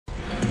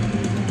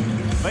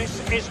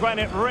This is when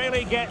it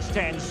really gets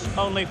tense.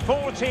 Only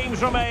 4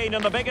 teams remain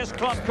in the biggest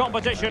club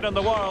competition in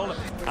the world,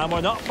 and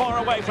we're not far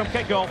away from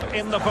kickoff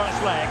in the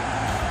first leg.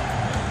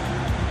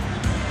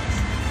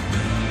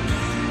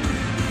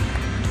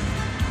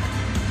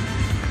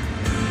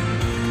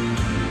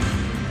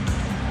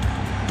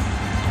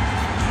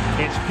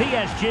 It's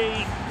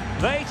PSG.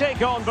 They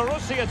take on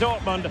Borussia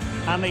Dortmund,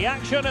 and the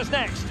action is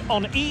next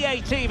on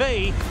EA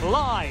TV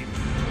Live.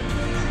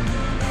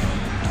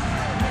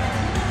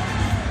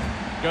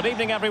 Good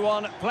evening,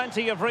 everyone.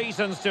 Plenty of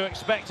reasons to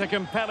expect a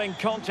compelling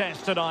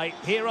contest tonight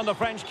here in the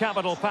French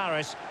capital,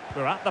 Paris.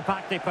 We're at the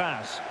Parc des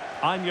Princes.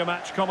 I'm your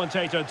match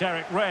commentator,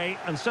 Derek Ray,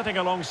 and sitting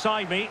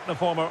alongside me, the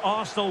former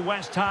Arsenal,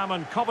 West Ham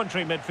and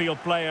Coventry midfield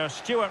player,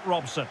 Stuart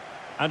Robson.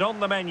 And on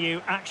the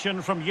menu,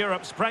 action from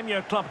Europe's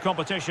premier club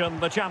competition,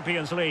 the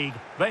Champions League.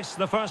 This,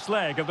 the first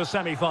leg of the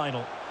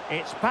semi-final.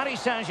 It's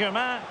Paris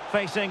Saint-Germain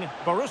facing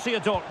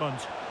Borussia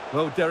Dortmund.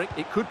 Well, Derek,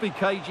 it could be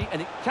cagey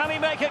and it... Can he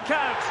make it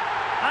count?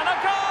 And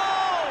a goal!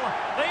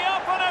 The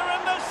opener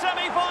in the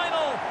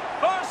semi-final.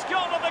 First goal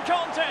of the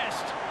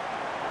contest.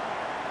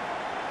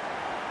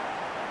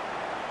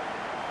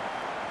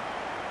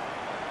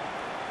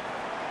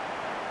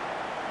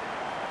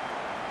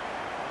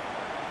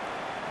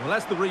 Well,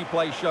 as the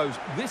replay shows,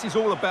 this is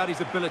all about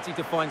his ability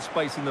to find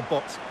space in the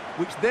box,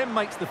 which then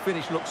makes the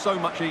finish look so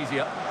much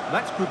easier.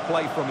 That's good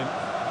play from him.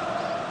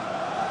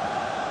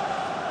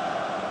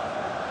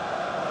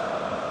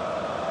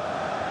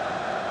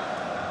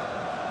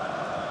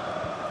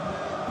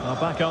 Well,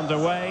 back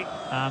underway,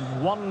 and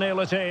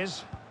 1-0 it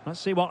is. Let's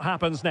see what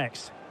happens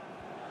next.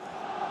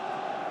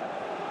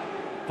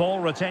 Ball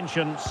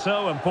retention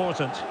so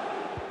important.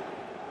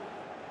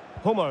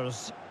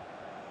 Hummels.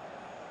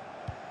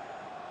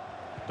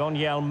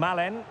 Daniel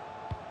Malen.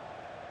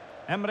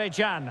 Emre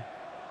Can.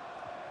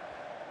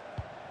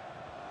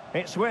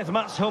 It's with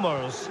Mats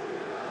Hummels.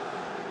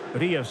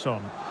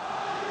 Ryerson.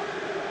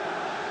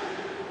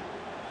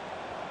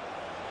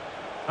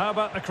 How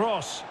about the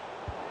cross?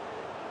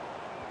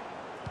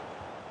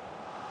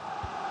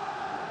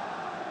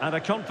 And a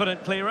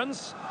confident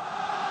clearance.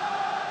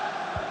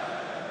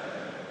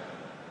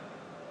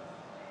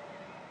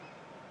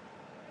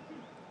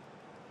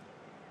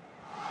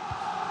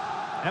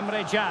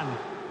 Emre Can.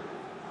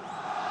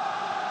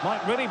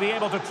 Might really be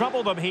able to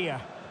trouble them here.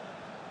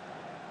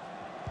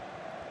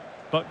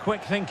 But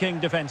quick thinking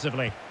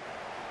defensively.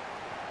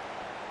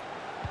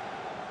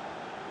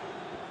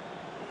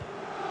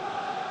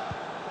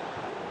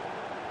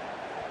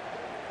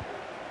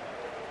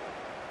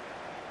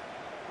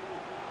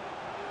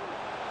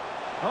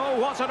 Oh,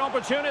 what an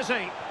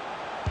opportunity.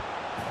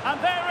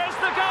 And there is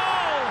the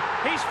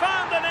goal! He's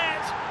found the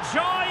net.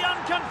 Joy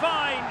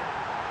unconfined.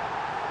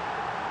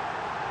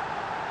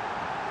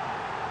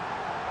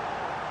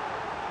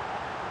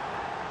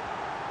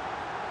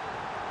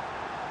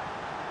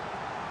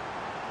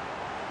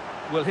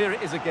 Well, here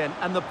it is again,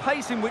 and the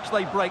pace in which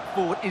they break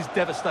forward is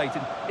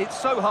devastating. It's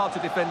so hard to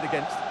defend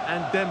against,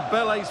 and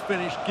Dembele's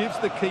finish gives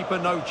the keeper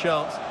no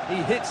chance. He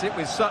hits it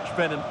with such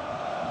venom.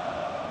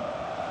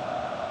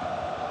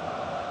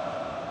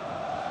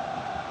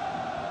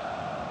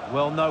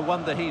 Well, no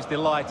wonder he's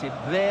delighted.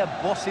 They're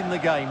bossing the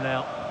game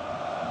now.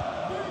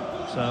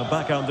 So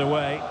back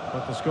underway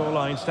with the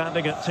scoreline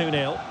standing at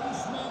 2-0.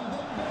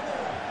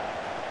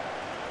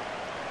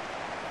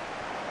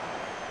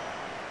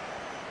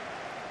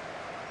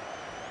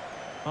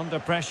 Under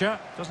pressure,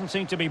 doesn't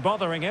seem to be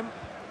bothering him.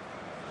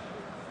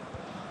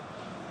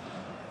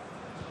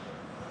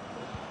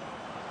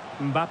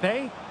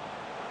 Mbappe.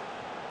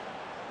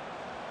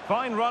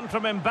 Fine run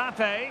from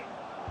Mbappe.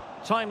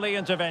 Timely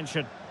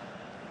intervention.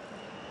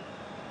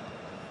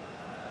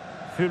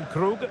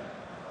 Füllkrug.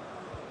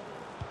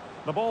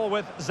 The ball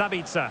with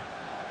Zabitzer.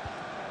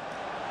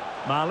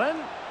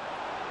 Malen.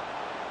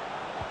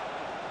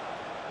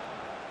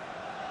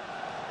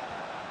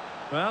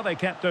 Well, they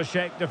kept us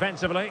shape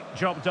defensively.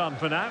 Job done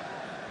for now.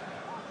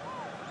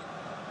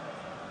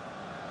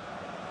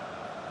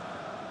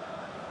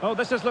 Oh,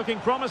 this is looking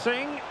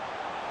promising.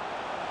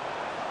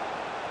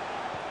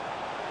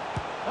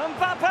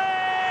 Mbappe!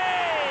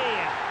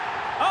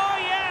 Oh,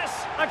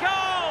 yes! A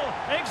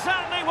goal!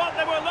 Exactly what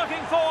they were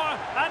looking for,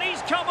 and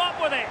he's come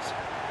up with it.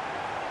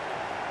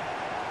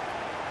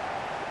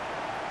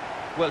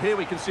 Well, here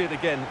we can see it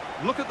again.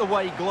 Look at the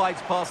way he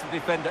glides past the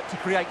defender to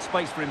create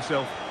space for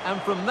himself.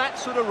 And from that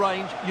sort of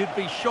range, you'd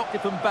be shocked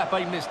if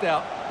Mbappe missed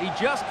out. He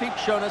just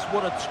keeps showing us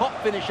what a top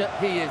finisher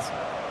he is.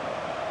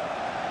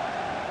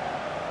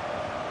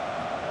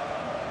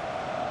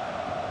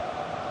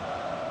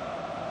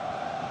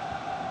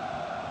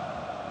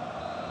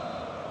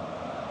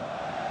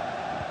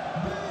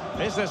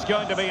 Is this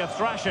going to be a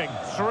thrashing?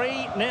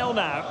 3-0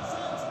 now.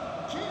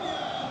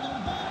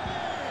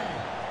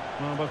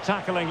 Well, with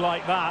tackling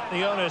like that,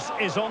 the onus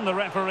is on the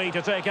referee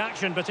to take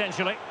action,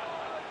 potentially.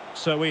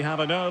 So we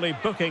have an early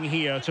booking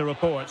here to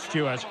report,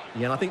 Stuart.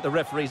 Yeah, and I think the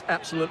referee's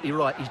absolutely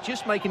right. He's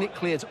just making it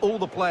clear to all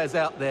the players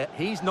out there,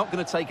 he's not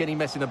going to take any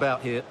messing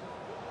about here.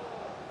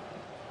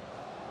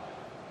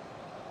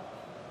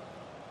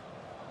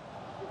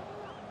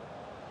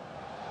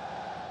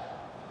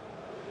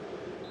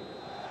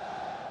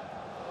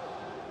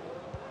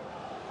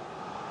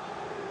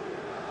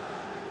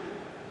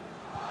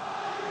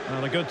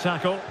 Well, a good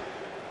tackle.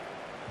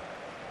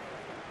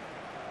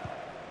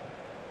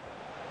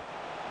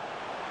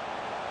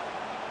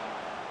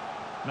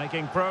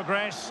 Making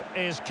progress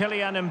is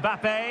Kylian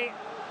Mbappe.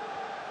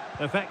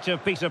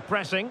 Effective piece of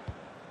pressing.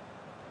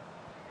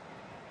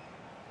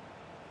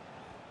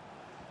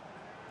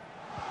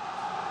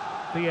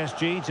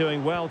 PSG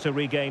doing well to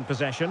regain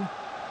possession.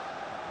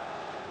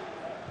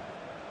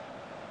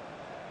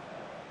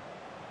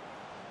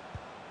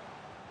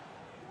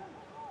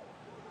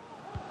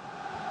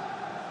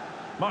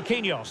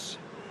 Marquinhos.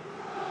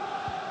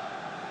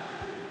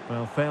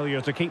 Well,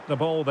 failure to keep the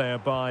ball there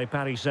by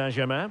Paris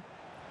Saint-Germain.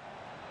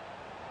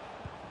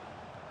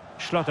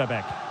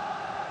 Schlotterbeck.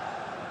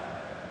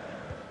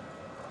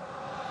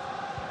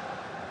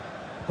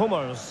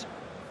 Hummels.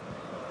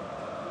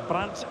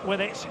 Brandt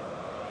with it.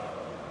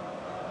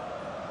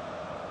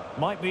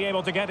 Might be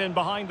able to get in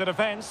behind the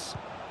defence.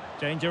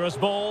 Dangerous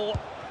ball.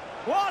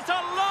 What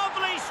a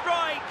lovely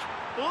strike!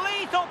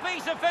 Lethal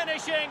piece of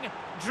finishing.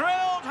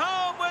 Drilled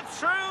home with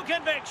true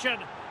conviction.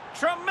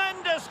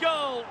 Tremendous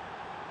goal.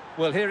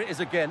 Well, here it is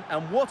again,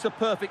 and what a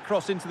perfect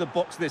cross into the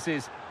box this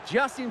is.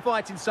 Just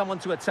inviting someone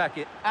to attack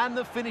it, and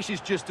the finish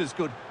is just as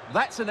good.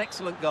 That's an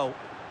excellent goal.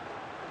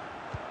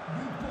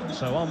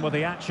 So on with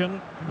the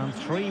action, and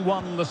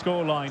 3-1 the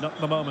scoreline at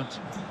the moment.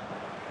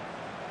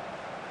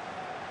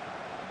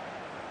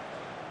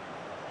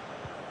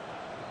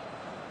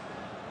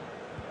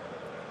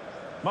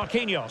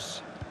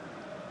 Marquinhos.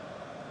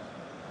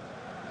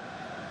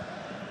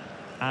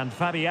 And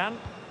Fabian.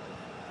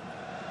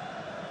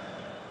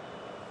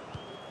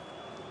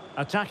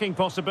 Attacking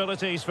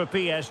possibilities for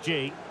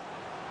PSG.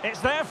 It's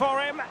there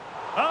for him.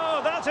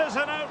 Oh, that is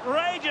an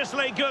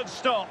outrageously good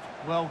stop.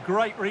 Well,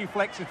 great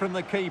reflexes from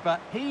the keeper.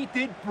 He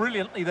did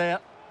brilliantly there.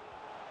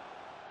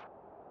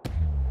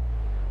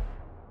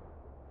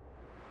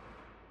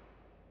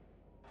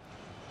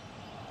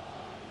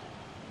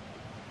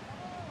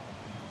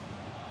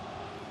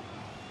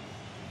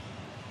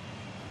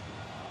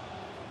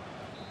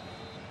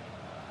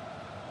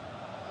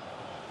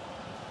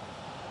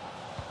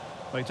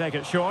 They take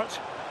it short.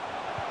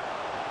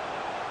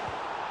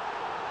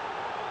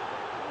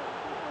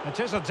 It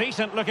is a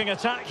decent-looking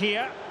attack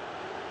here.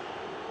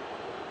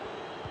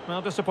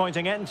 Well,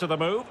 disappointing end to the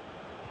move.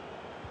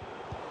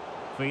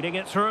 Feeding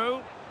it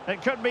through.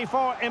 It could be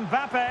for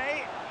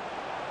Mbappe.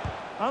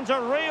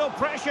 Under real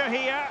pressure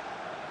here.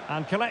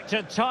 And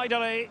collected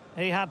tidily.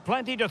 He had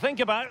plenty to think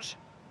about.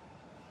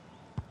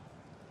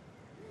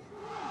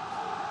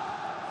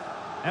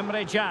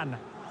 Emre Can.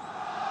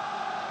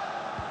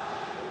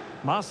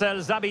 Marcel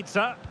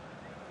Sabitzer.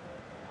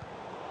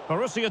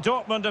 Borussia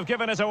Dortmund have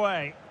given it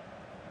away.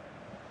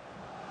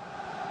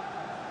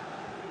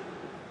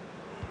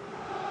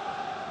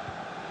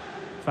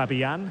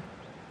 Fabian.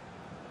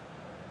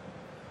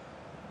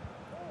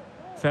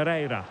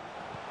 Ferreira.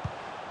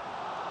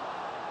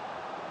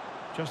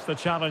 Just the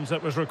challenge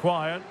that was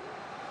required.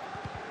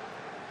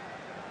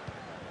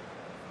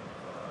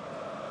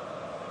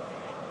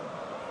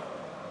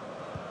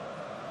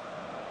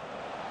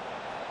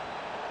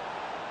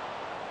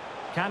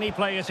 Can he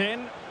play it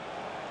in?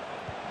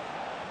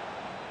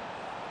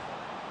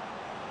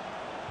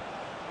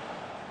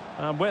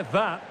 And with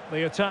that,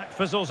 the attack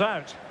fizzles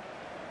out.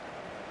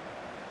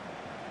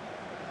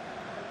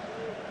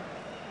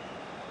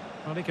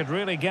 Well, he could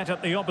really get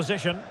at the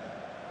opposition.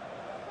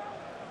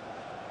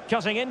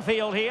 Cutting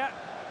infield here.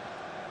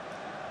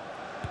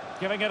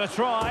 Giving it a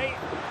try.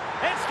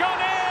 It's gone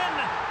in!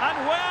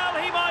 And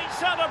well, he might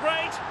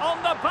celebrate on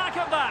the back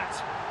of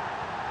that.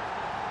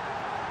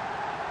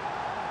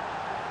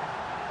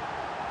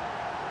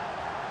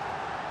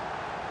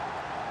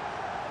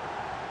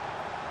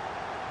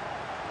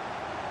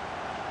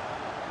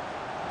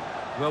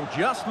 Well,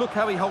 just look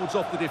how he holds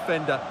off the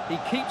defender. He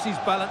keeps his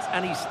balance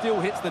and he still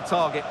hits the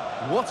target.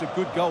 What a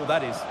good goal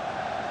that is.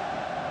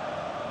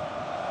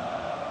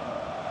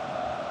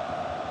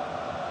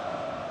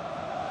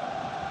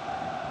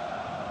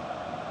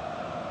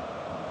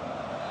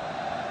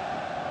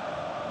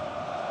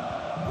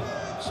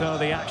 So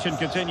the action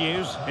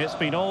continues. It's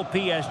been all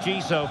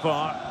PSG so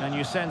far, and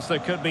you sense there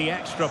could be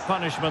extra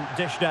punishment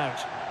dished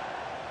out.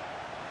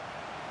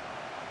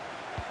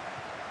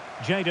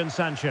 Jadon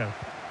Sancho.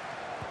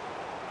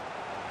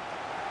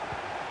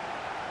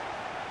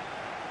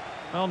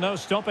 Well, no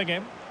stopping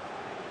him.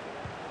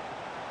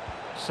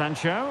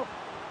 Sancho.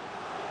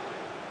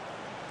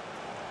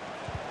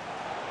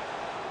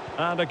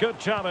 And a good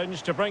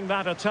challenge to bring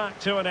that attack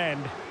to an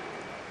end.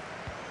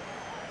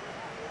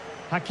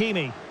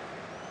 Hakimi.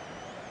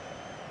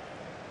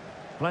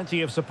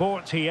 Plenty of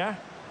support here.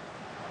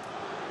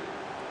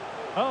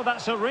 Oh,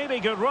 that's a really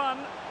good run.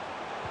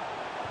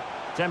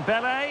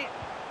 Dembele.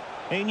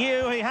 He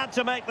knew he had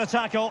to make the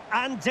tackle,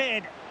 and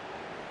did.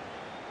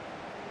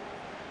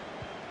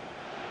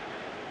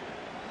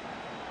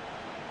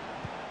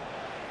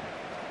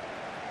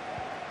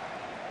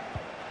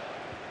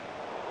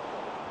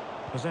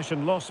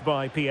 Possession lost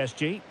by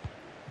PSG.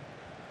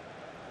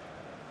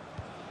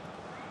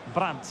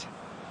 Brandt.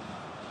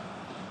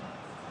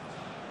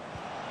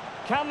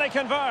 Can they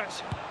convert?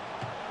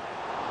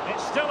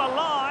 It's still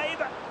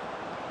alive.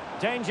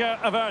 Danger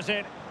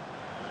averted.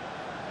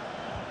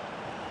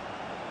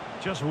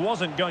 Just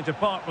wasn't going to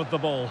part with the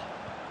ball.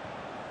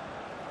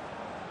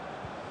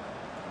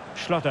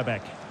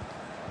 Schlotterbeck.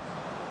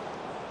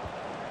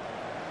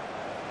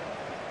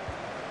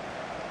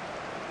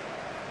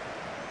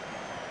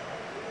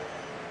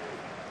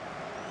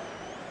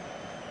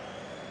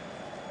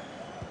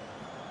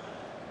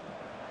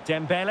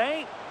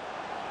 Dembele.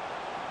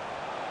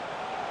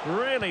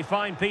 Really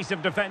fine piece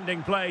of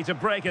defending play to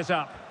break us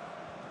up.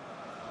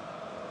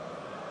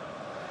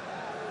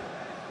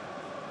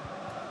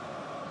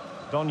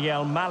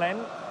 Donyell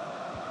Malen.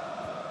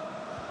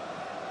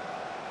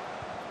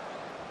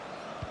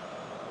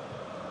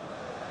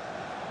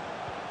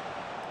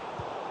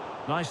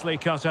 Nicely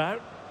cut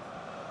out.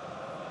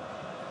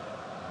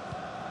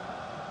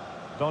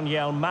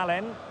 Donyell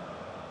Malen.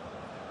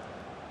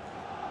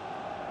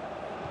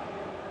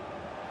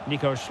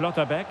 Nico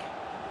Schlotterbeck.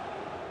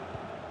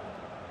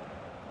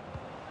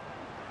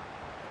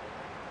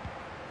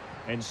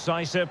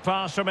 Incisive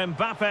pass from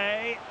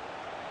Mbappe.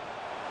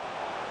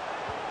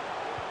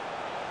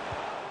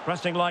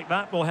 Pressing like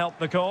that will help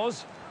the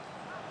cause.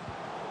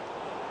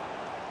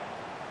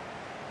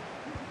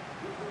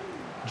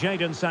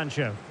 Jadon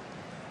Sancho.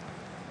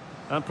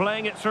 And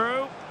playing it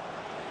through.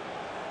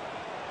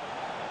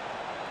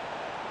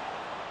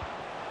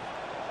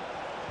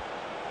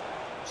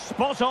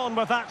 Spot on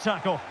with that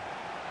tackle.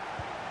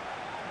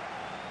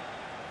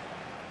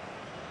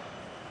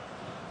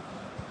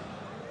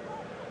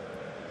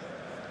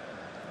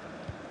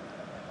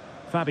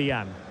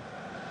 Fabian.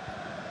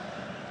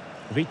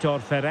 Vitor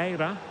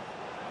Ferreira.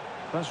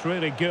 That's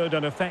really good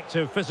and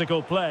effective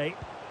physical play.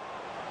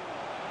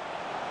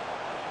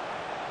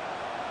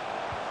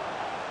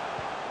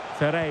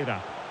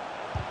 Ferreira.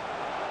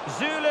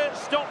 Zule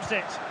stops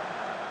it.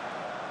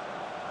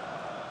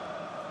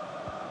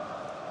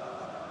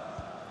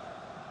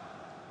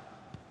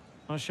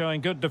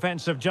 Showing good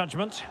defensive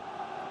judgment.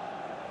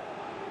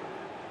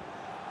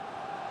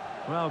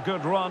 Well,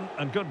 good run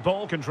and good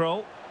ball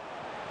control.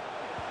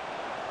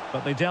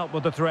 But they dealt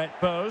with the threat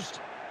posed.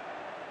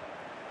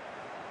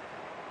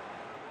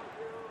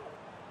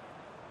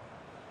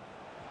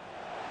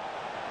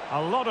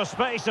 A lot of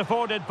space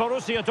afforded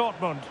Borussia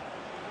Dortmund.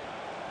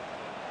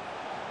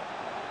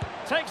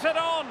 Takes it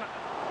on.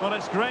 Well,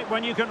 it's great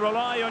when you can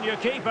rely on your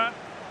keeper.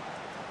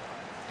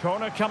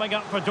 Corner coming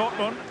up for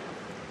Dortmund.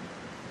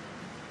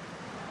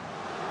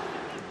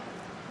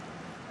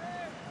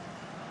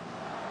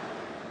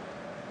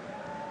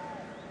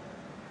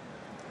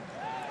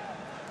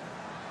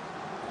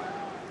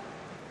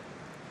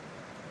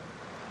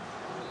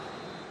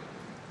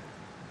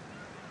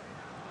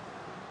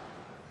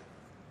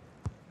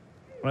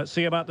 Let's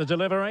see about the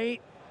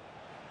delivery.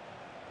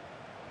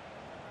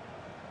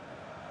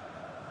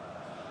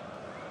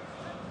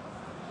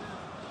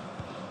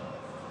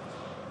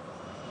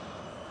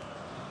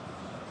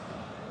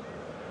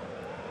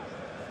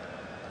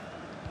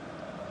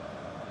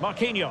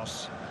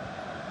 Marquinhos.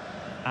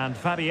 And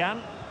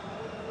Fabian.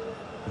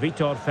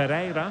 Vitor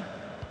Ferreira.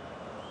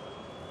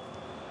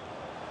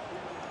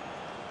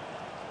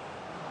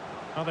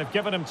 Oh, they've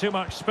given him too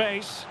much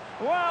space.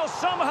 Well,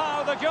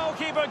 somehow the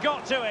goalkeeper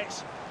got to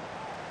it.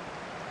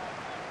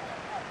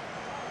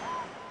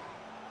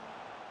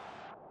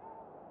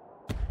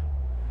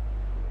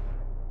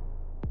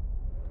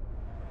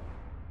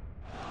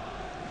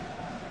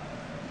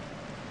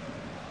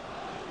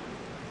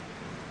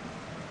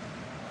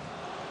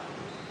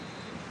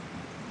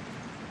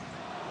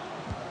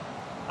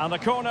 And the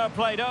corner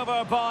played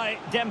over by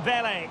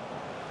Dembele.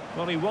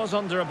 Well, he was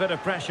under a bit of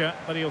pressure,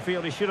 but he'll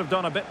feel he should have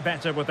done a bit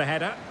better with the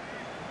header.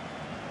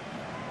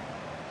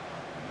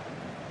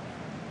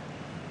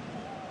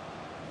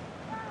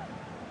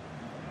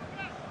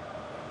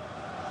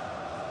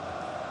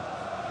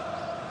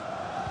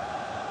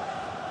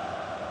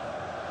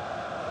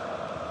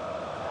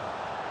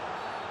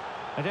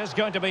 It is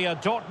going to be a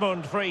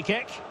Dortmund free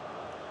kick.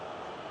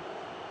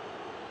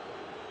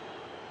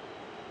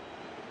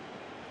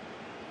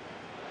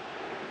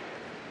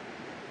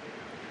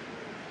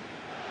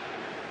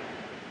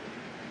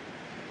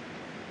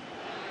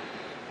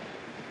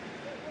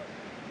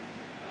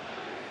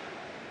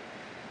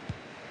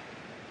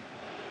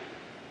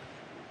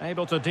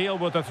 Able to deal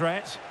with the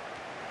threat.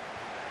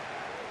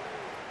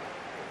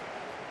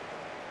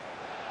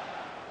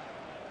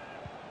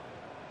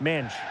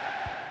 Minge.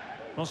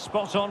 Well,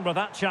 spot on with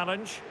that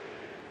challenge.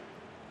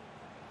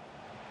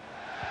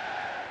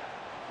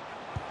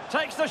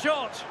 Takes the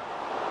shot.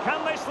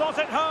 Can they slot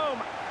it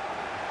home?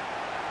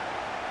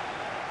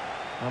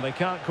 Well, they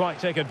can't quite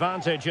take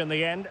advantage in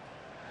the end.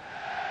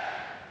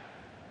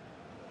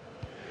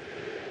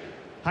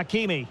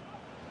 Hakimi.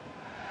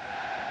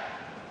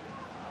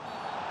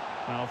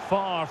 Now,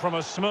 far from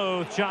a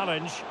smooth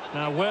challenge.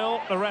 Now, will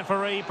the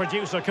referee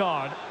produce a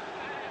card?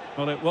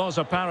 Well, it was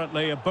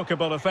apparently a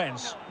bookable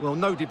offence. Well,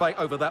 no debate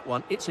over that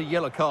one. It's a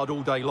yellow card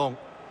all day long.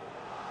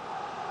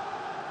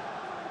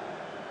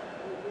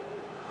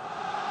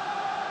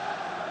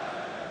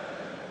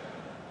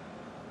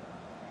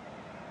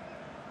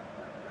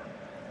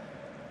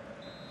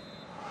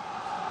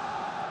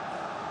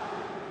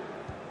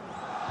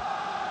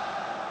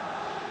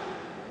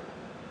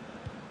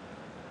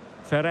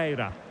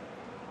 Ferreira.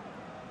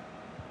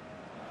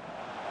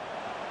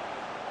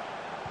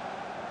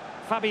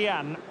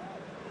 Fabian.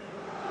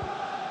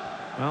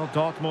 Well,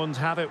 Dortmund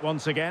have it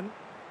once again.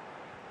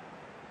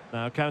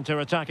 Now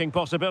counter-attacking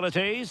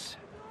possibilities.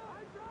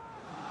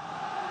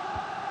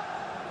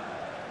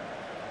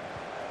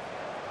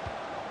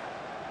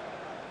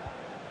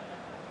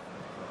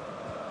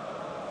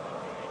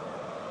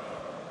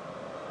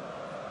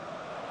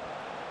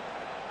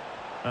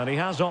 And he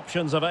has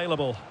options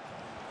available.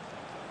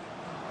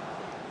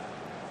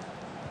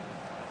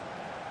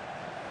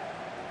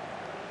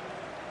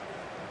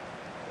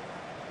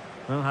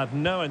 Well, had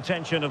no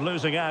intention of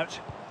losing out.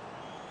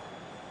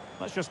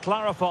 Let's just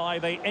clarify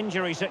the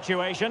injury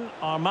situation.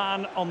 Our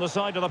man on the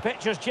side of the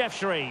pitch is Jeff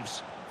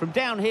Shreves. From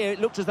down here, it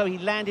looked as though he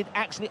landed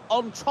actually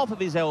on top of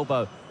his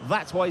elbow.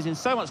 That's why he's in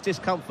so much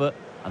discomfort,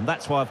 and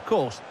that's why, of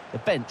course, the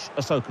bench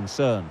are so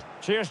concerned.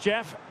 Cheers,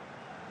 Jeff.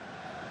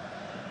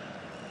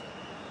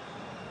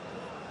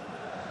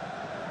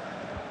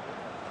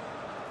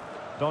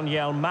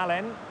 Daniel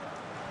Malen.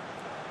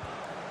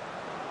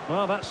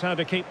 Well, that's how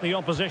to keep the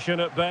opposition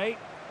at bay.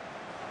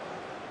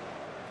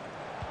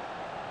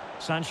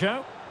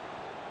 Sancho.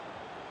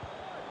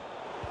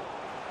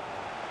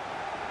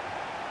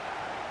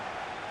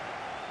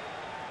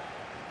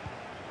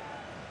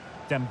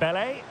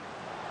 Dembele.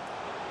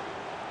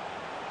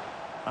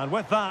 And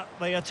with that,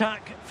 the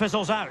attack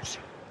fizzles out.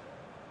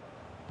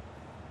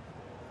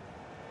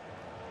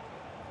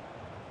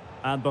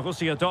 And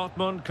Borussia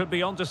Dortmund could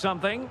be onto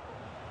something.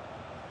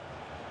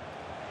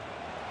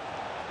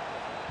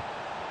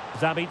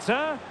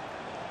 Sabitzer.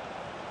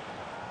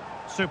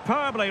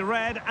 Superbly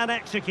read and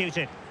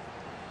executed.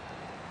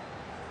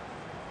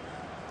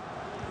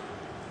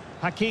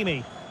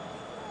 Hakimi.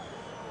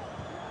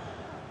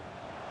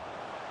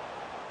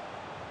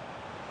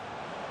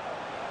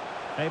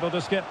 Able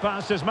to skip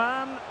past his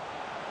man.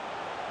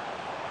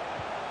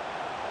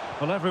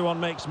 Well,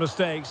 everyone makes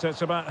mistakes.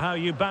 It's about how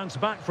you bounce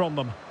back from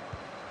them.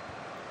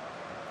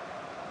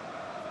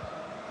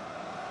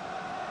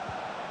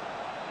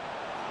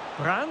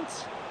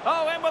 Brandt.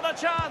 Oh, in with a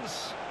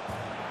chance.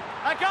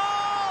 A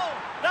goal!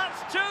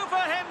 That's 2 for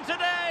him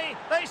today.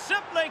 They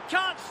simply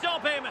can't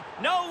stop him.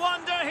 No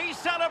wonder he's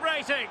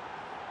celebrating.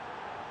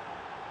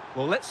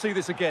 Well, let's see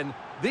this again.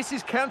 This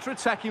is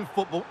counter-attacking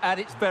football at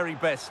its very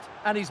best.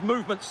 And his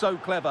movement's so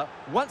clever.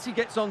 Once he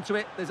gets onto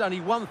it, there's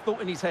only one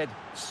thought in his head.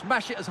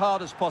 Smash it as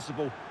hard as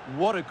possible.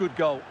 What a good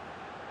goal.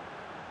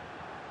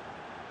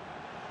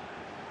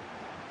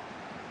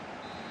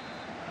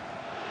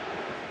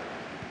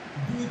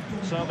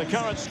 So the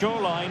current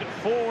scoreline,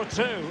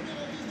 4-2.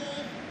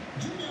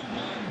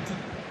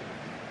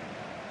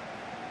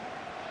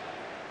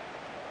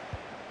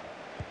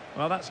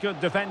 Well, that's good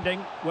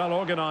defending. Well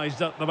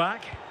organised at the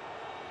back.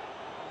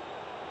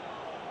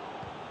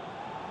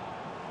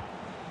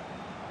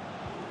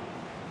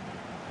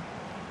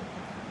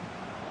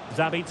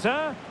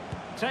 Sabitzer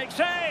takes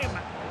aim.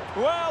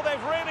 Well,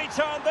 they've really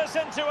turned this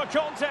into a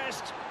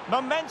contest.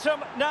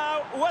 Momentum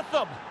now with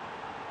them.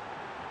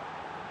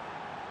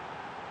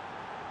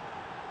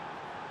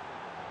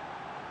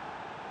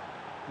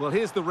 Well,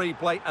 here's the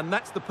replay, and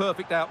that's the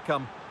perfect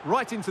outcome.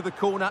 Right into the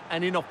corner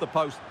and in off the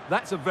post.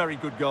 That's a very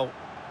good goal.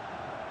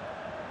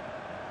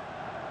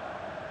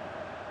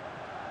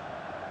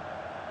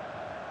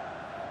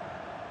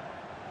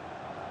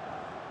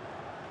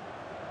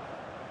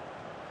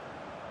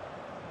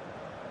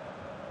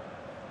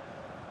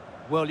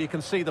 Well, you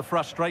can see the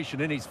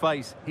frustration in his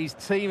face. His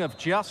team have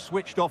just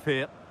switched off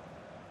here.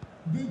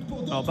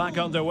 Well, back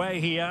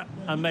underway here,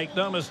 and make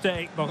no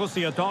mistake,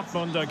 Borussia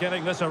Dortmund are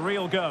giving this a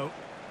real go.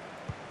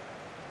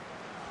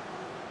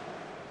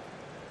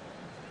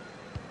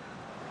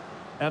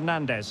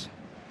 Hernandez.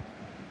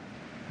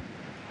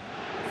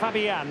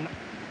 Fabian.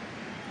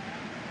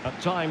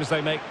 At times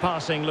they make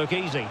passing look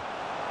easy.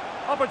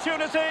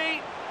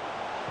 Opportunity!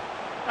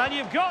 And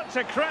you've got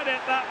to credit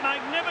that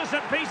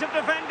magnificent piece of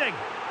defending.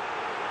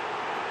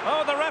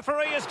 Oh, the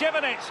referee has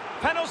given it.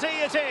 Penalty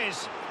it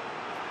is.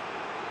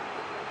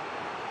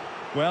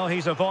 Well,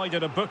 he's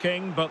avoided a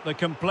booking, but the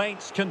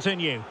complaints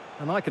continue.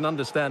 And I can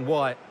understand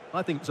why.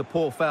 I think it's a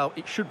poor foul.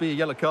 It should be a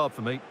yellow card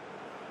for me.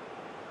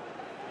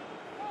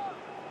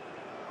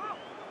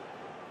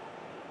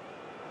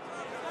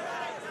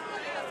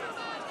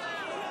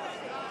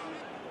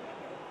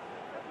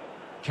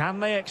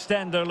 Can they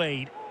extend their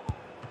lead?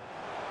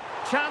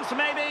 Chance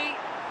maybe.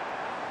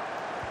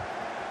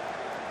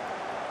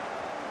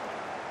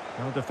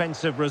 No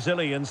defensive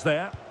resilience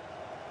there.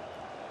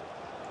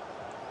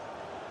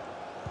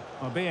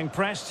 Well, being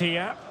pressed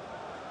here.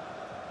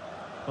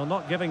 Well,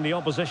 not giving the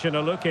opposition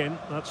a look in.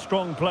 That's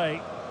strong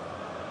play.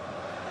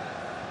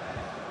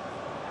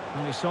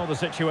 And he saw the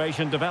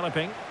situation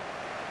developing.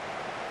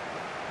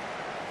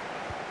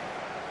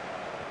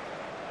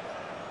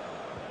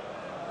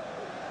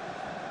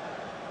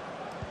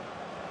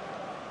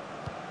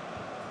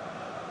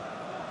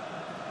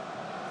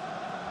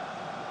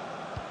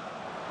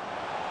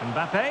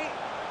 Mbappe.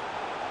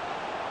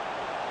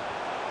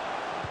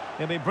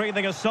 He'll be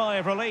breathing a sigh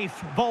of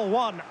relief. Ball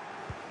one.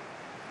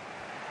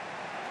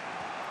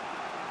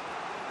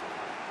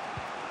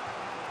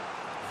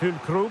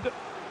 Füllkrug.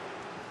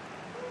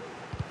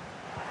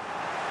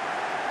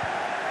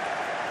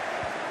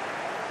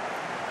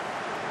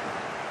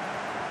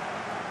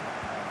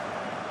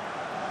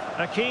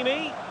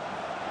 Hakimi.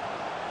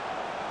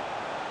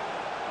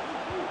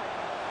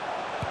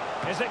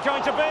 Is it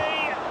going to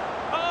be?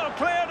 Oh,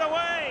 cleared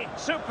away!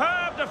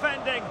 Superb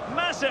defending,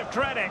 massive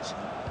credit.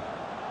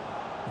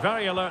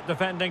 Very alert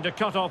defending to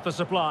cut off the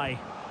supply.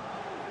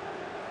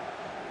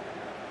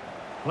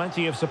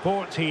 Plenty of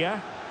support here.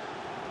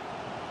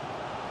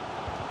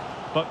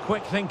 But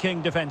quick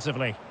thinking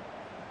defensively.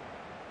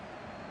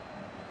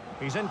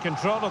 He's in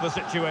control of the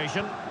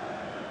situation.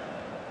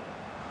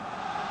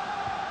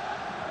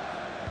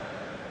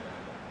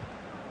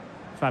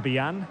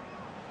 Fabian.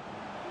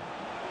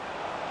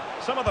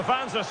 Some of the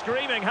fans are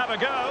screaming, have a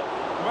go.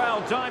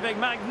 Well, diving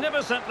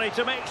magnificently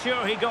to make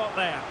sure he got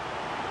there.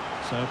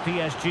 So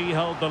PSG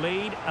hold the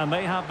lead, and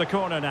they have the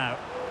corner now.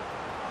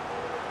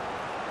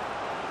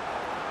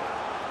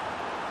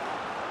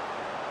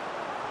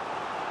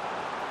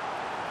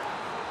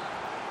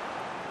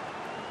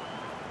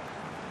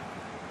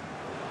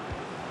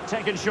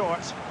 Taken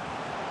short.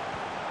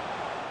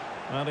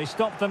 Well, he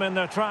stopped them in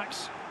their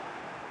tracks.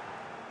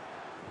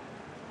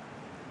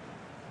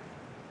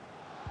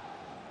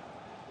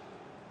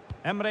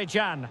 Emre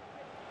Can.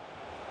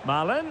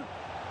 Malen.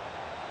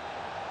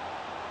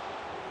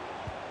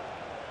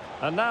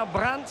 And now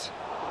Brandt.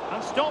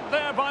 And stopped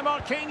there by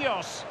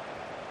Marquinhos.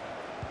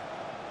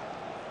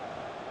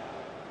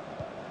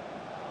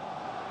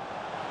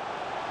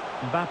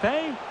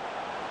 Mbappe.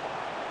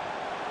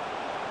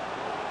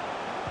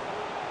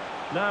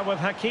 Now with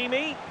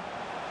Hakimi.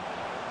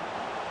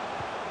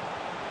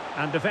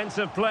 And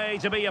defensive play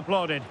to be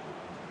applauded.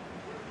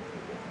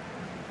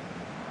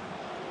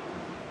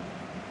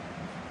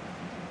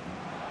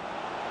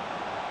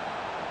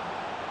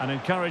 An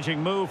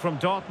encouraging move from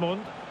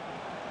Dortmund.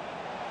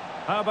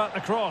 How about the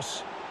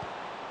cross?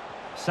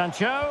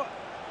 Sancho.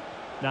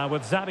 Now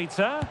with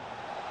Zabitzer.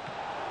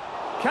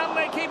 Can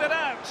they keep it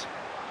out?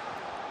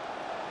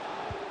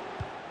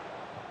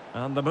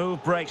 And the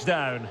move breaks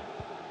down.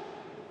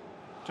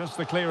 Just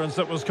the clearance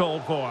that was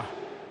called for.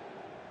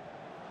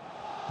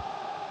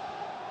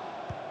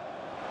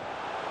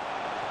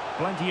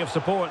 Plenty of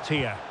support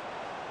here.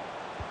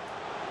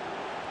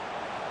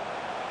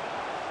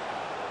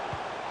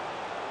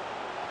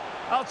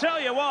 I'll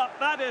tell you what,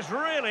 that is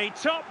really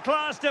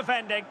top-class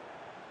defending.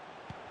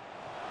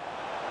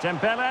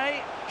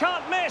 Dembele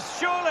can't miss,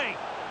 surely.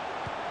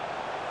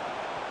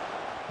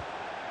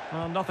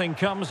 Well, nothing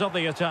comes of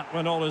the attack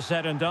when all is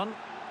said and done.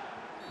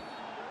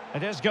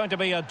 It is going to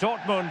be a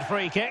Dortmund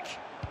free kick.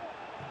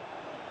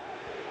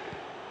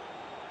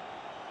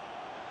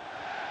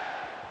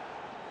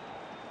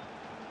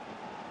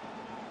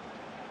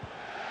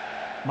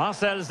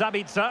 Marcel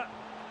Sabitzer.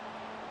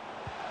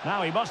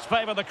 Now he must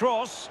favour the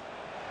cross.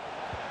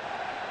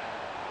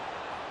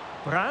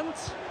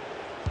 Brandt.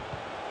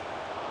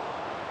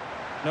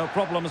 No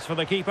problems for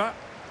the keeper.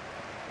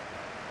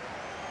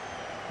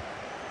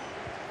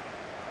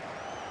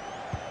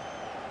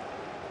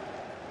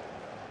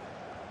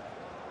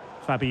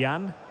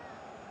 Fabian.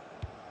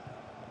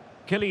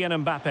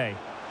 Kylian Mbappe.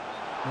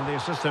 And the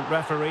assistant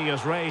referee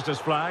has raised his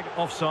flag,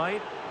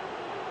 offside.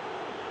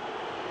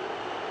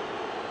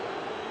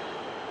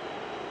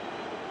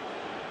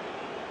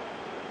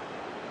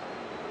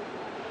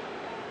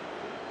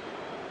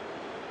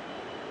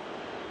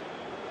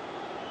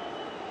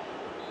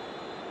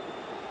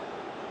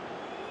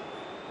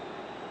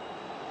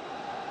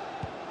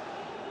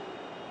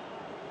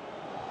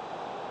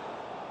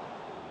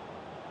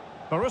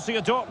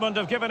 Borussia Dortmund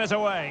have given it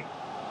away.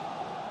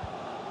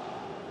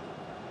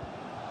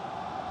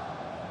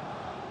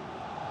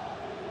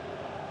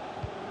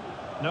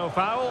 No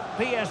foul,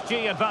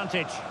 PSG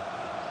advantage.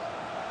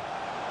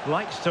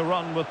 Likes to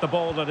run with the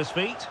ball at his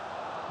feet,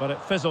 but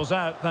it fizzles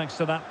out thanks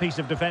to that piece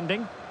of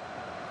defending.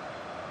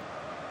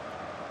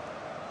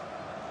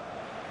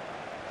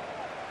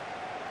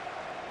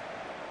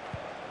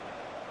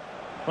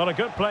 Well, a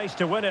good place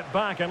to win it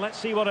back, and let's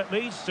see what it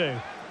leads to.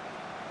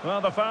 Well,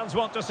 the fans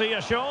want to see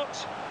a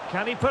shot.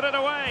 Can he put it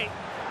away?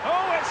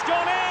 Oh, it's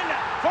gone in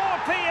for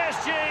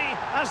PSG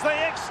as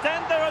they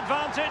extend their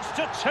advantage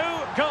to 2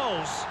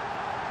 goals.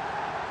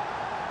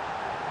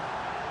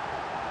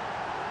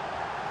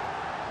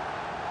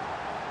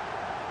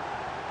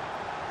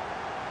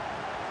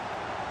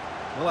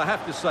 Well, I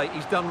have to say,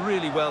 he's done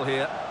really well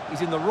here.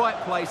 He's in the right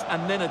place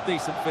and then a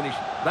decent finish.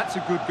 That's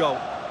a good goal.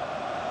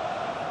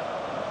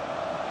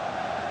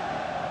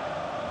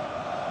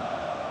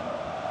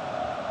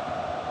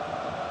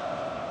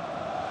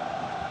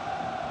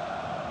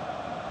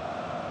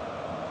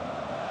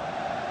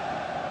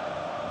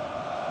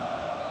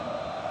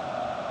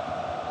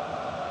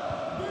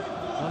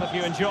 Well, if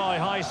you enjoy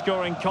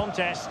high-scoring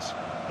contests,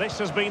 this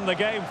has been the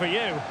game for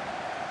you.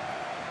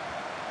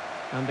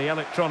 And the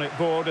electronic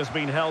board has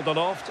been held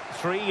aloft.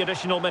 3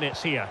 additional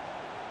minutes here.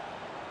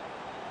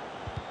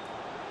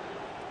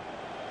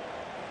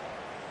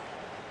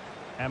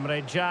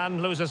 Emre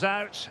Can loses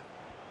out.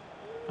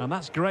 And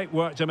that's great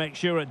work to make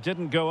sure it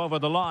didn't go over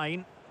the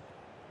line.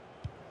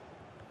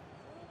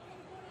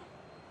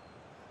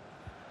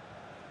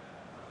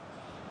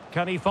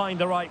 Can he find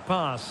the right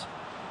pass?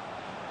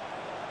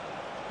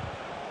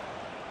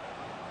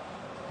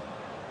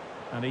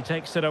 And he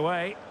takes it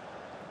away.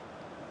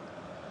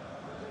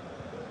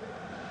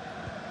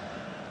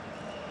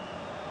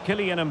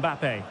 Kylian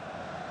Mbappe.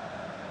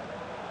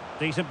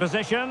 Decent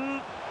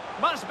position.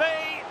 Must be.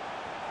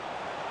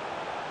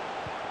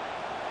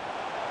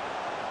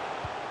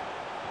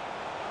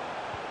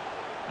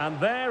 And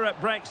there it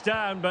breaks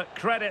down, but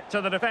credit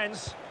to the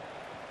defence.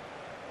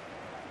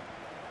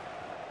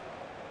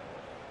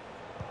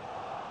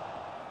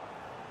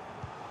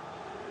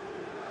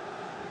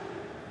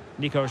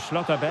 Nico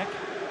Schlotterbeck.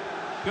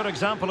 Good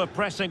example of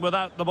pressing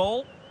without the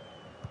ball.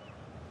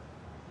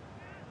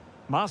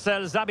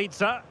 Marcel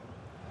Sabitzer.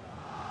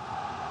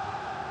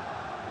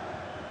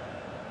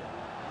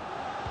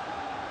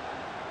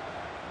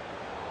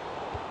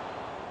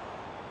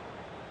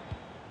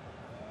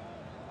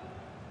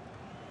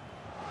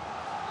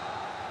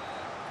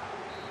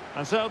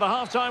 And so the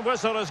half-time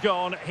whistle has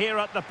gone here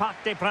at the Parc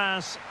des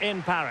Princes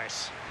in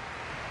Paris.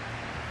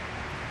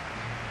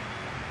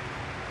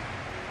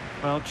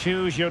 Well,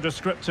 choose your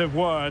descriptive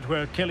word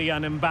where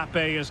Kylian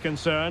Mbappe is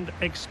concerned.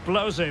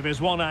 Explosive is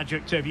one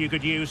adjective you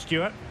could use,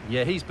 Stuart.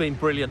 Yeah, he's been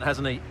brilliant,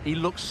 hasn't he? He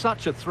looks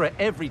such a threat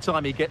every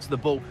time he gets the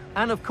ball.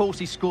 And, of course,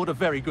 he scored a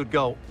very good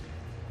goal.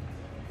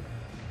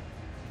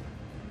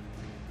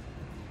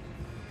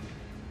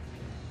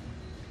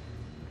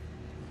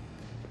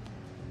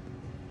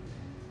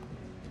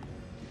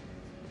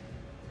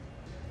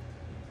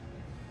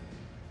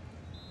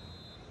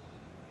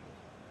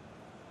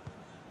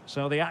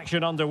 So the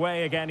action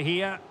underway again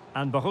here,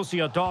 and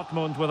Borussia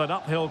Dortmund with an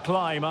uphill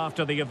climb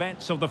after the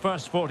events of the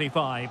first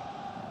 45.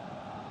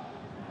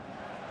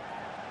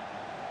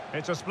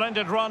 It's a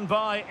splendid run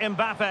by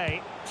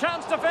Mbappe.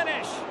 Chance to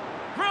finish.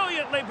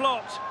 Brilliantly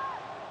blocked.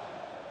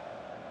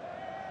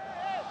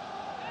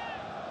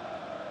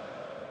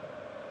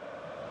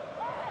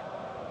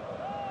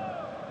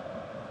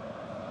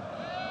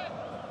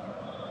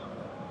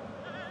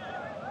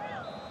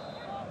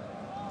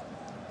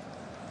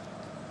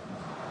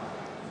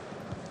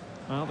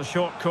 Well, the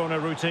short corner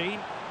routine.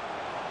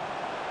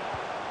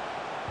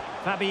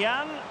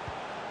 Fabian.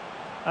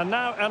 And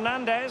now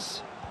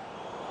Hernandez.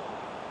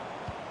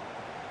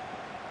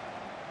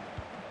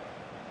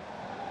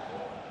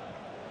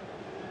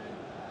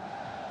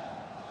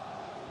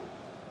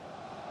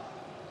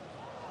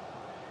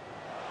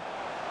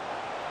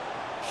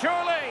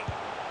 Surely.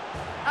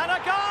 And a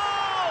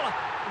goal!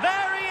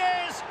 There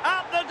he is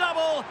at the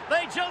double.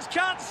 They just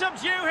can't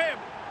subdue him.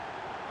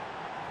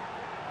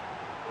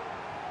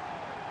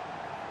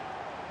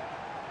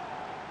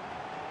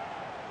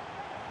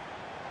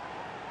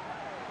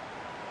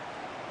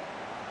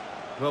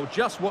 Well,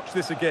 just watch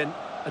this again.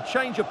 A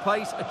change of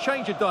pace, a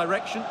change of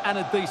direction, and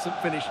a decent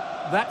finish.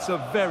 That's a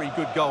very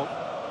good goal.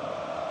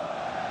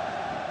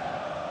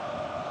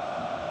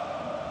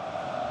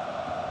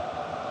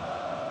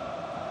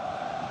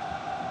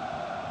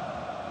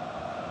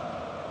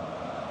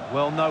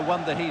 Well, no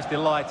wonder he's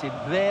delighted.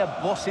 They're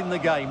bossing the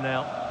game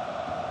now.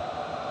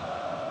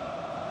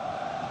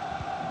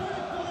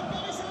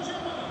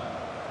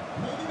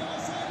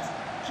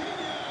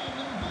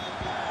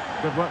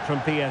 Good work from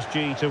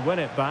PSG to win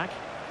it back.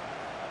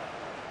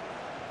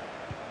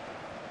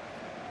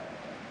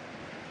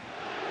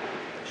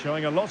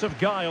 Showing a lot of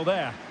guile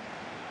there.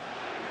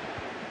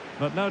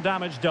 But no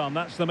damage done,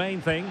 that's the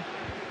main thing.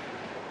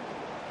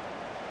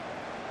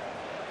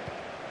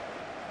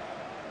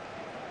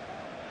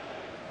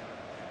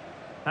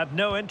 Had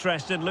no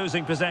interest in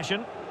losing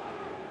possession.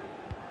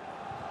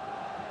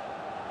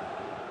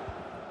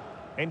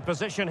 In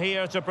position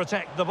here to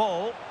protect the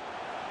ball.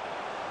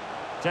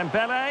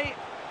 Dembele.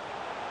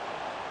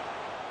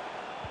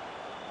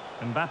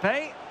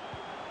 Mbappe.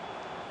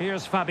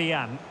 Here's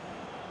Fabian.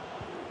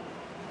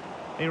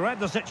 He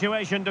read the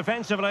situation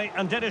defensively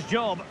and did his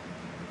job.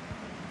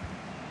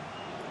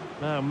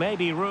 Now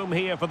maybe room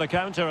here for the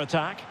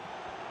counter-attack.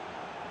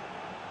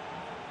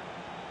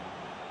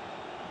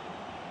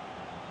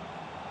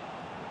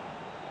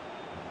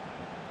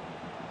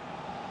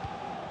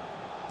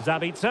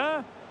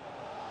 Sabitzer.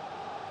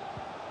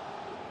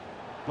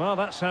 Well,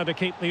 that's how to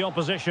keep the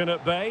opposition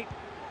at bay.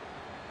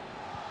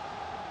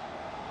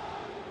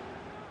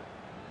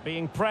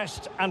 Being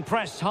pressed and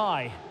pressed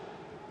high.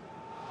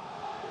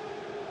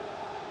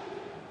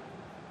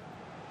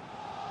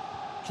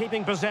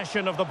 Keeping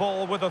possession of the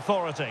ball with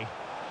authority.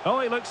 Oh,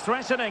 he looks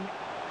threatening.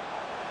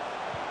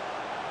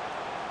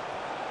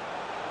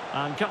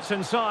 And cuts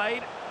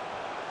inside.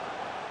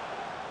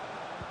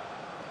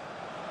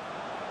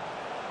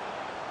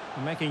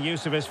 Making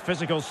use of his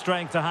physical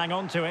strength to hang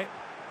on to it.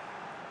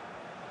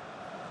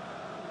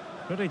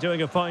 Really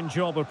doing a fine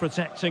job of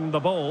protecting the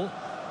ball.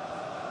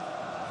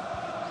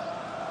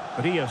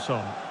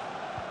 Rioson.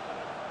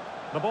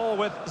 The ball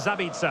with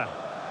Sabitzer.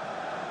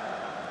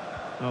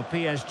 Well,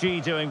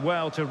 PSG doing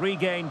well to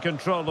regain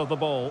control of the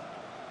ball.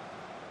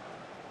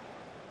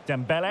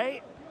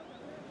 Dembele.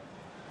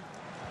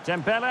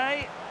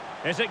 Dembele.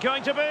 Is it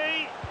going to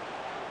be?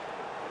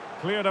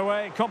 Cleared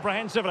away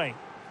comprehensively.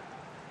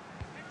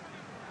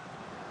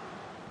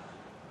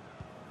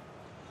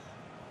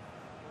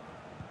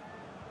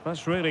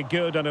 That's really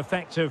good and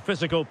effective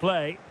physical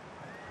play.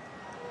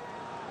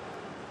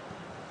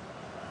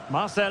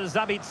 Marcel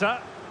Sabitzer.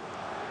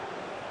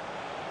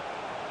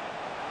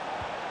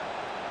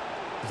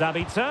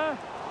 Sabitzer.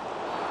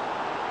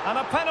 And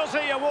a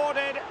penalty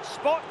awarded.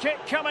 Spot kick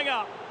coming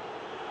up.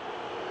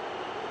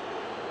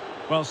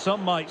 Well,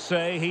 some might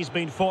say he's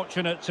been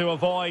fortunate to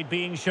avoid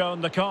being shown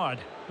the card.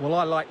 Well,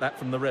 I like that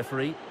from the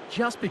referee.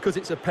 Just because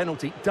it's a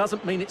penalty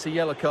doesn't mean it's a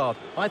yellow card.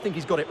 I think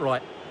he's got it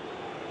right.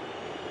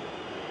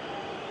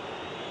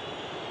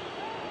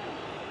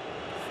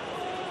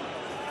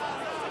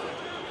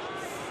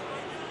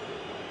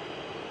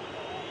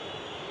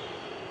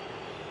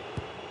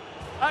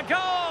 A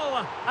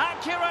goal!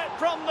 Accurate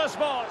from the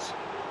spot.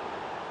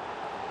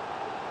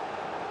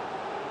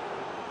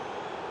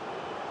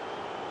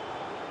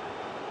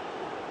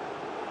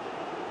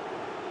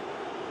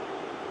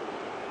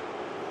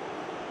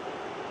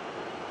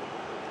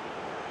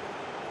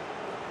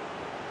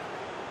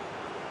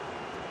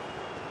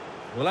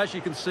 Well, as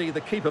you can see,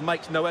 the keeper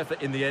makes no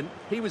effort in the end.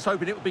 He was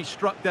hoping it would be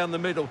struck down the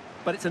middle,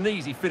 but it's an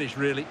easy finish,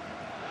 really.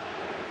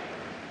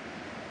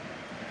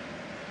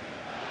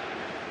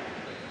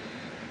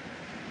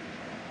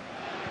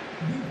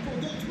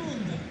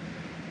 Dortmund,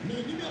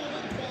 le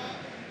numéro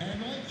 23 est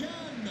Michael.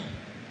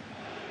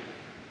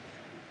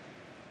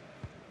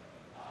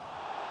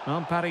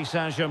 On Paris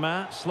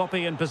Saint-Germain,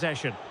 sloppy in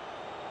possession.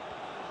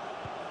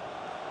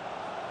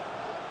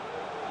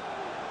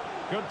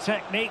 Good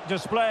technique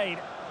displayed.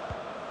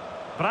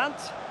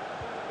 Brandt.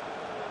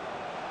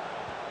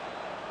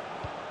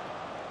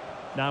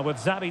 Now with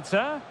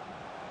Sabitzer.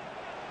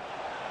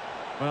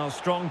 Well,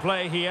 strong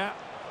play here.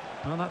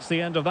 Well, that's the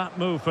end of that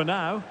move for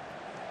now.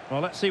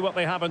 Well, let's see what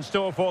they have in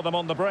store for them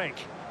on the break.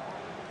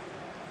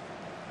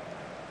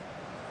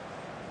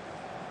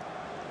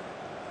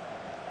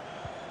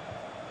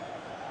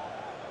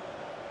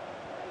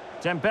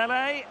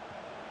 Dembele.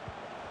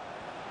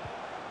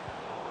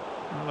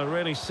 Well, a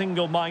really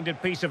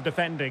single-minded piece of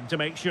defending to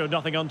make sure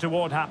nothing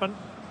untoward happened.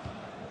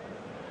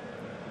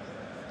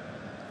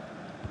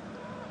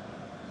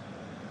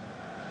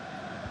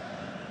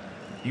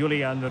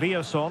 Julian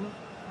Riasson.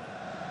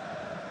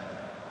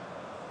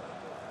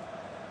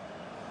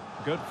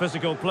 Good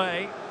physical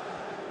play.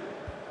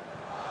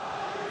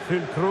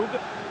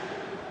 Füllkrug.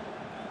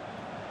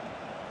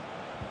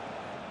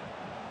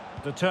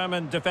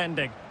 Determined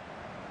defending.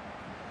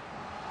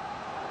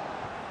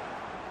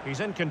 He's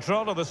in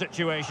control of the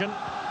situation.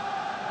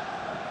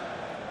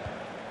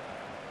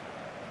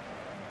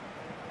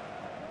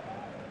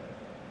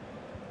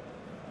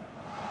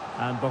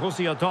 And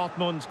Borussia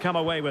Dortmund come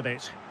away with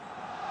it.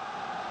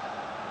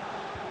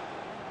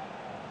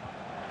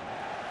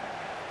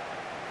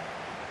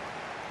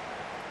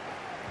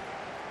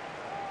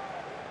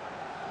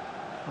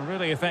 A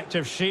really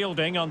effective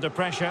shielding under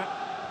pressure.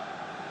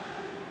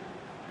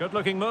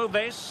 Good-looking move,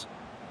 this.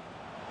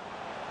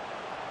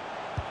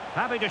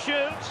 Happy to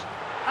shoot.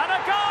 And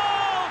a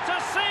goal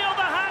to seal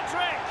the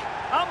hat-trick!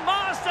 A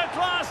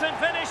masterclass in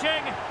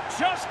finishing.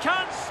 Just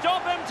can't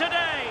stop him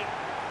today.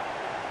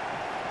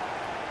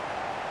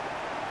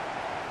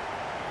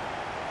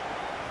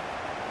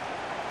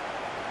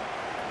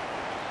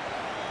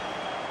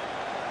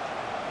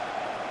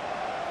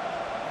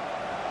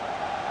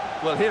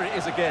 Well, here it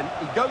is again.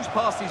 He goes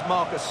past his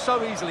marker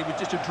so easily with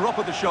just a drop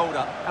of the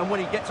shoulder. And when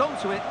he gets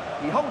onto it,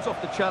 he holds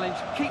off the challenge,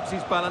 keeps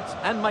his balance,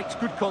 and makes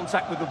good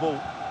contact with the ball.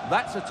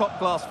 That's a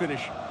top-class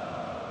finish.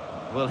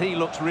 Well, he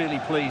looks really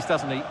pleased,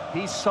 doesn't he?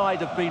 His side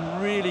have been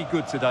really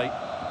good today.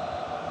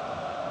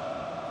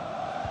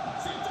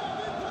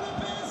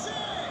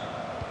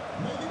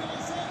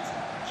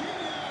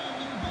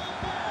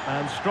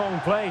 And strong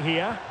play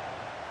here.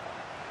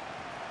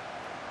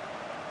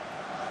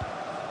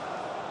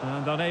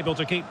 And unable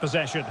to keep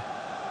possession.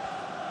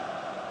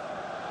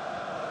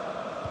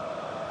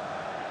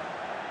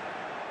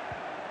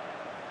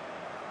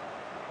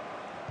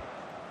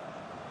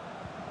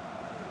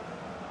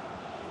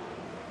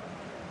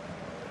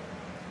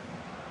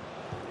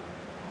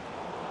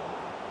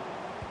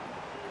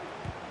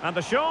 And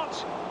the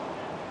shot.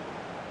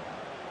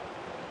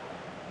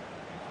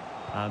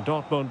 And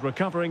Dortmund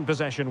recovering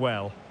possession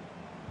well.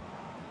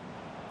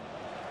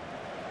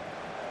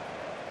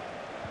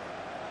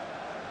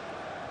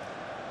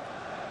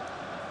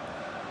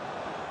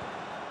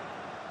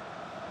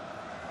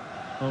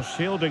 Well,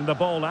 shielding the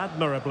ball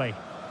admirably.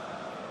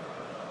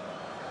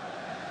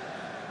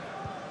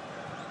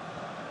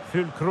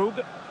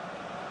 Füllkrug.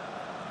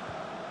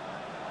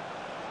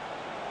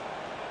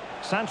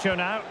 Sancho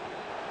now.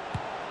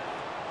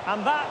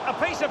 And that,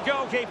 a piece of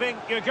goalkeeping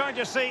you're going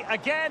to see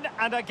again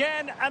and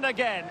again and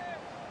again.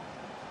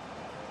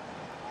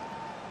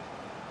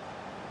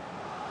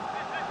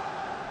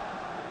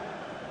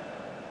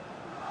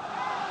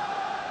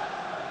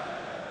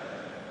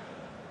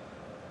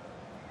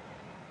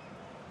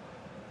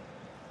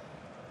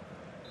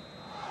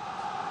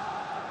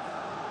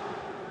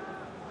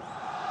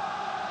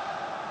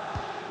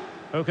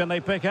 Who can they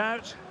pick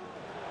out?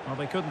 Well,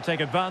 they couldn't take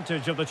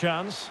advantage of the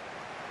chance.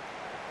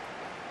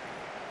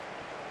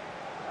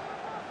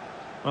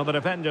 Well, the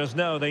defenders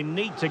know they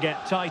need to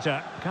get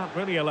tighter. Can't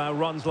really allow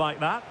runs like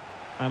that.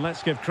 And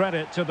let's give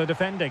credit to the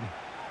defending.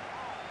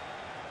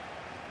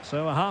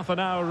 So a half an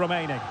hour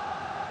remaining.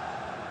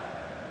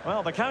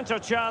 Well, the counter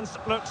chance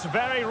looks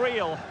very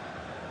real.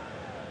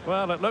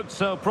 Well, it looked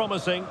so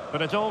promising,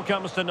 but it all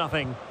comes to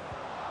nothing.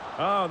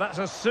 Oh, that's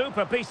a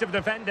super piece of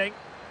defending.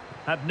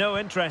 Had no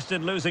interest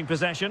in losing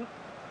possession.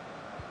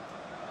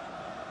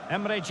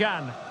 Emre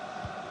Can.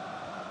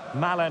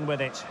 Malen with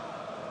it.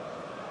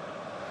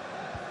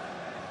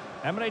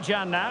 Emre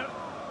Can now.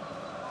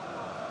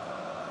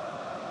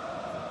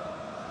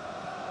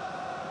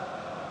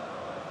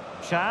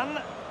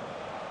 Can.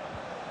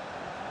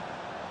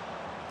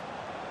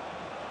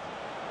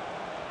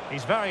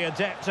 He's very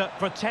adept at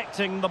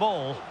protecting the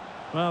ball.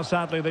 Well,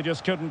 sadly, they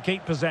just couldn't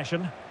keep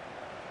possession.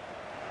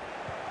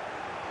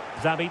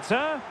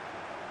 Zabitzer.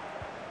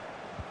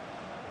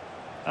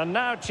 And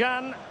now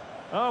Can.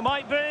 Oh,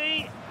 might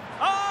be.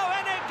 Oh,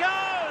 and it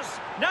goes!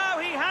 Now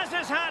he has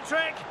his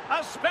hat-trick.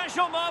 A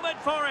special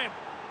moment for him.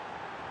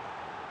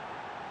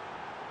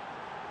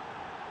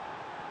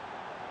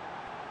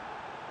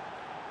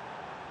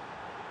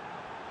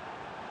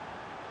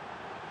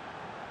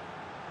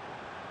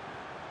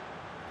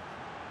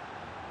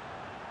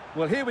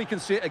 Well, here we can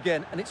see it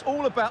again, and it's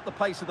all about the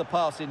pace of the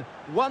passing.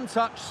 One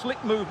touch,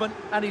 slick movement,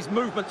 and his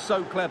movement's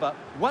so clever.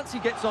 Once he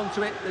gets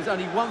onto it, there's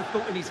only one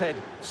thought in his head.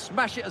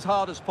 Smash it as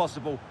hard as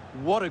possible.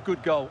 What a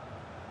good goal.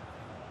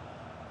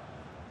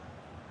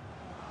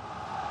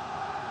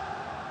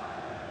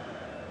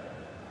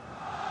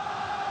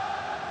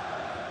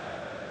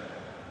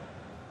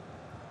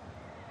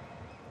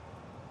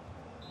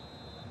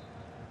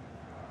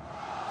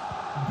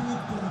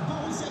 But pour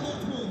Borussia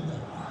Dortmund,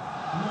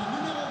 le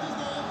numéro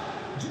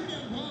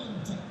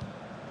 19,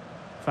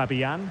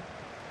 Fabian.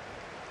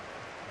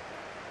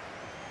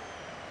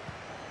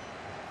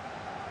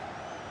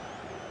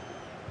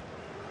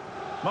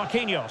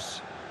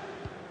 Marquinhos.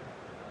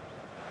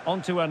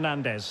 On to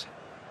Hernandez.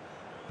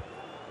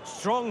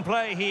 Strong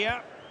play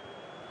here.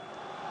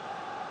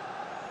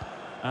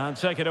 And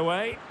take it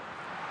away.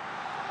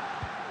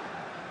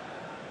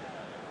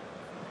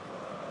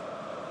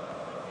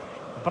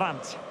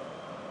 Brandt.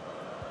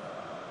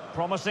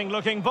 Promising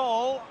looking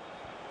ball.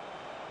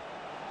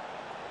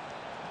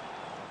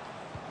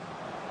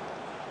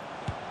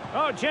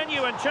 Oh,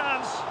 genuine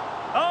chance.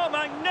 Oh,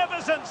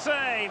 magnificent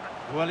save.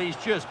 Well, he's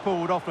just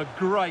pulled off a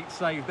great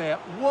save there.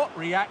 What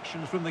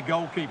reactions from the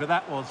goalkeeper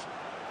that was.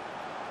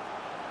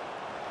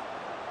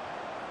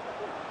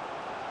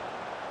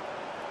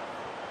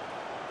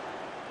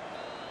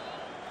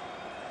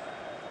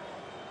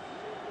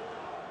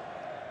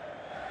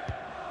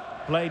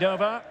 Played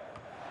over.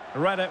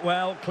 Read it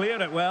well,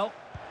 cleared it well.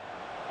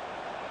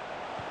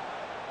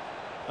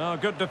 Oh,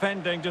 good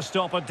defending to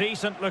stop a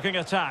decent-looking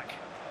attack.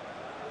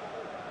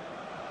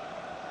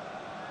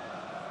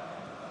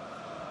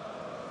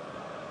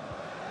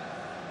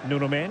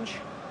 Nuno Mendes.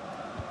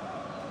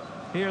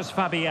 Here's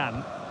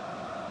Fabian.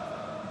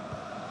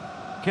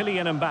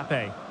 Kylian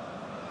Mbappe.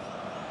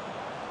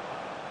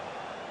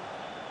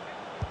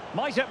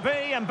 Might it be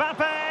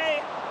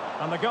Mbappe?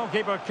 And the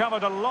goalkeeper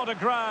covered a lot of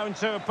ground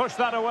to push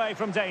that away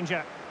from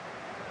danger.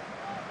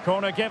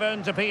 Corner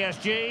given to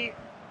PSG.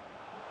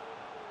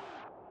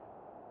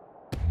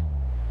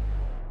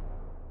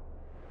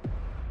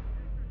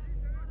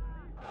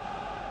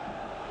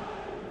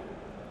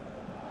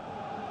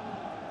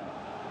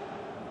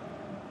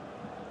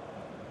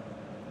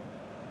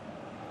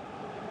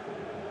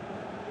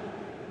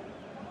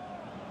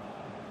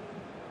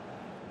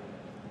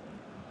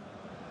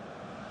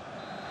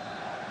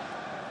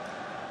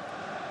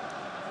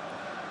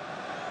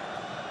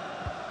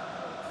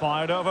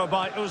 Fired over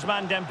by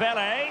Ousmane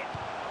Dembele.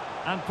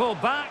 And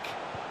pulled back.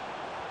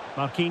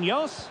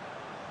 Marquinhos.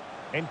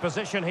 In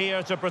position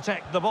here to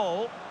protect the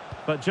ball.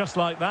 But just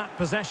like that,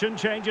 possession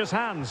changes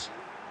hands.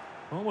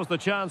 Almost the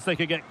chance they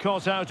could get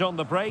caught out on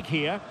the break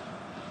here.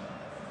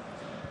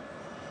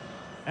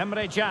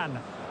 Emre Can.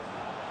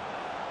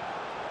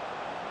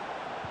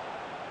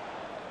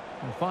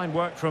 And fine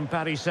work from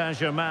Paris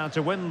Saint-Germain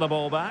to win the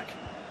ball back.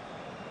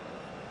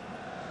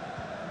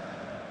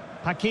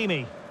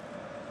 Hakimi.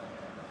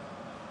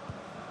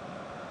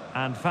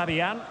 And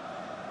Fabian.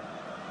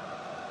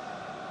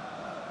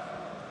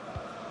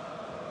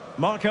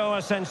 Marco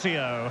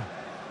Asensio.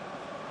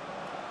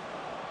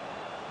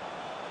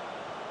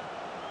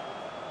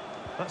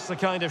 That's the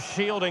kind of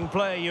shielding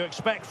play you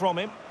expect from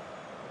him.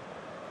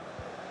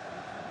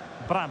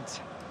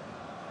 Brandt.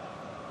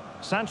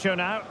 Sancho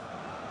now.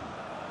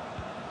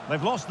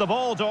 They've lost the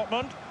ball,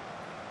 Dortmund.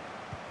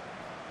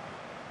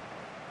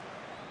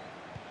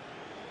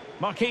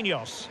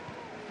 Marquinhos.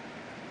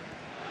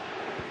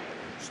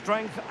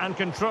 Strength and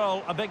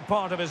control, a big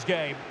part of his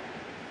game.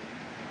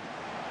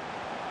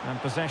 And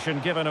possession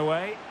given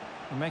away.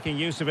 Making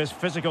use of his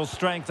physical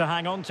strength to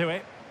hang on to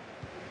it.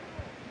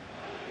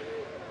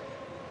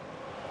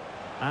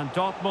 And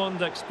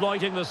Dortmund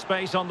exploiting the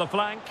space on the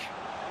flank.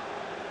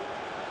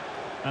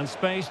 And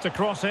space to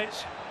cross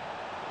it.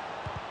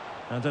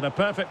 And in a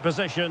perfect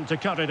position to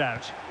cut it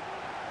out.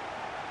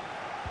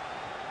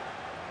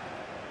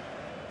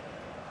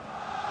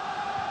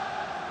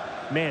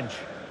 Minge.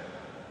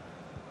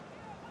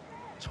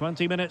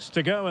 20 minutes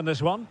to go in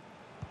this one.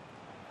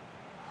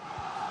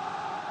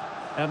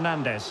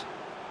 Hernandez.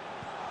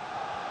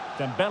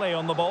 Dembele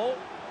on the ball.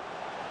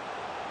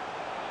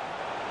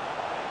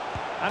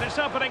 And it's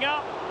opening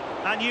up.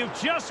 And you've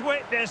just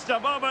witnessed a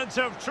moment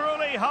of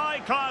truly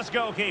high-class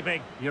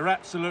goalkeeping. You're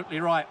absolutely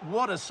right.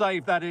 What a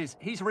save that is.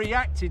 He's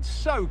reacted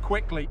so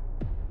quickly.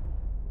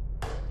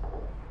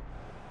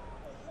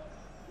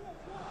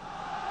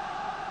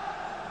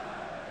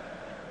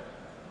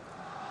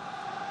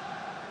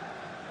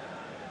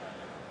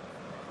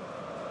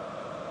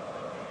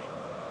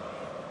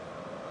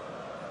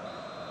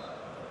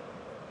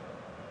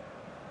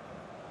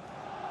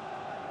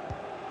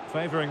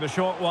 Favouring the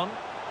short one.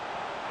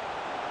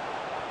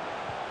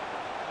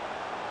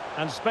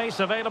 And space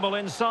available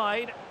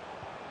inside.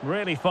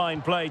 Really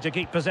fine play to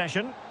keep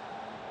possession.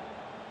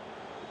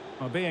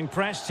 We're being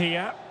pressed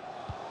here.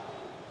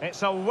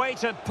 It's a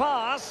weighted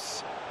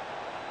pass.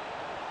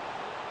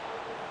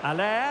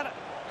 Aller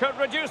could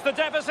reduce the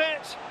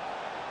deficit.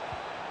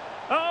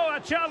 Oh, a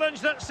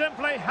challenge that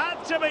simply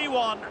had to be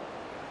won.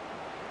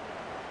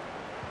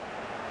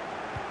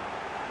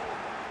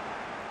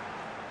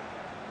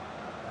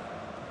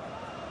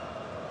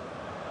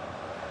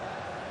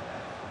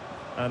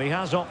 And he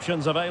has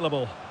options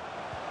available.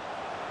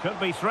 Could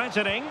be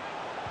threatening.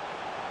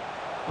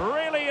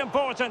 Really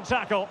important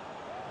tackle.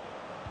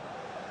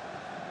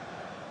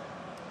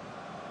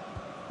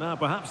 Now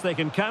perhaps they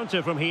can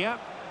counter from here.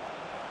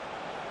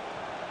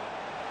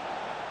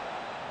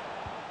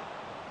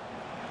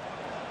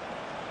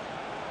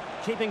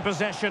 Keeping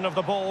possession of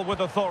the ball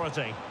with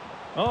authority.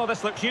 Oh,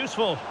 this looks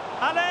useful.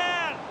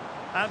 Aller!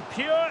 And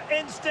pure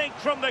instinct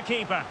from the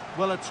keeper.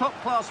 Well, a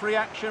top-class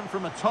reaction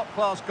from a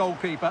top-class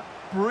goalkeeper.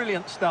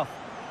 Brilliant stuff.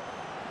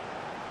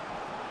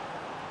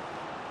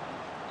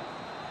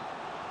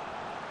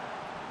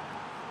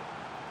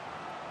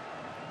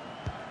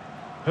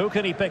 Who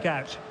can he pick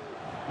out?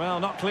 Well,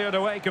 not cleared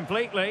away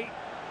completely.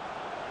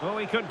 Oh,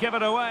 he could give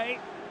it away.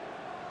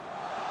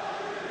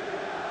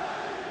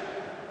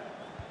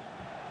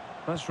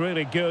 That's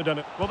really good.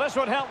 And well, this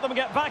would help them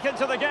get back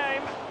into the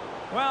game.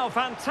 Well,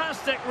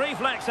 fantastic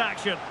reflex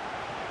action.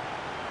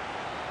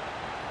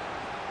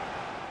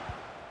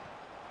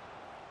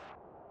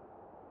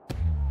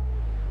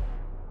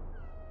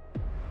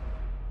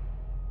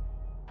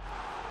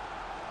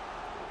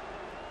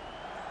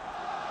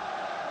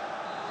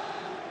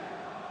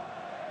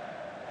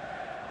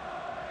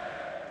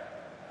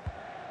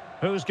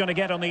 Who's going to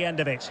get on the end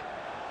of it?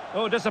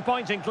 Oh,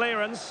 disappointing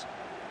clearance.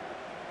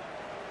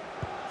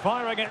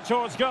 Firing it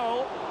towards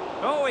goal.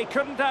 Oh, he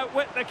couldn't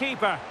outwit the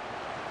keeper.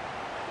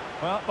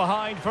 Well,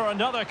 behind for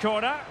another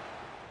corner.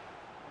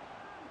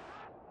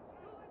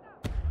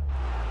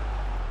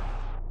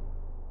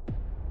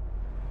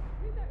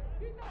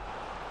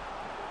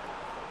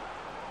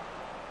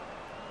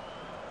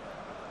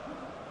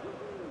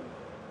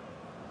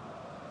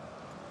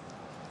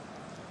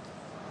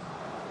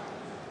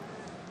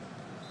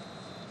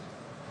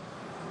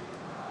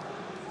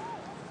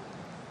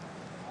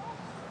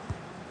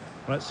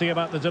 Let's see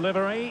about the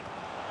delivery.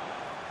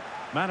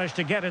 Managed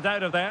to get it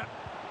out of there.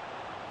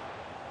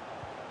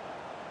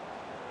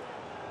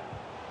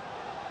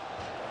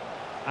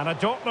 And a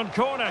Dortmund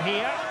corner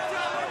here.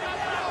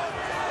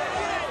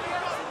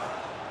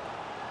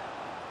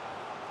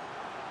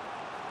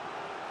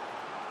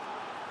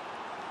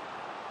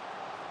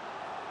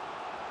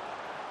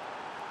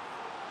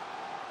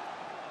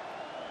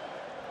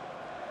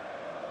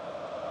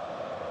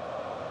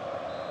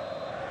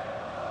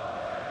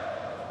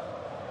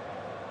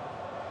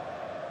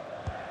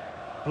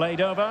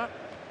 Played over.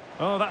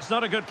 Oh, that's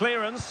not a good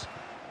clearance.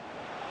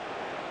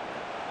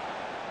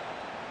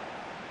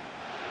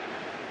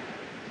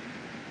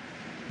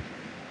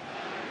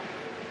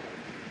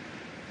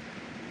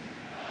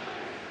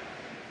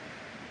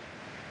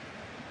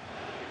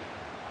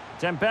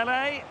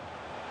 Dembele.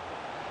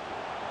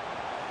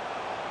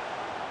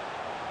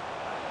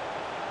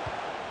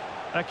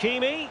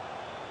 Hakimi.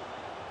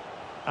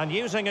 And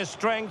using his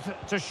strength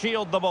to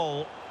shield the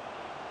ball.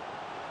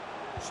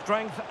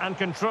 Strength and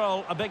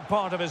control, a big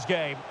part of his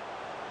game.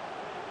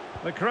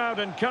 The crowd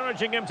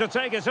encouraging him to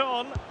take it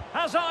on.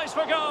 Has eyes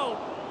for goal.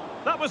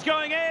 That was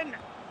going in.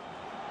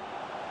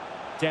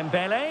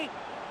 Dembele.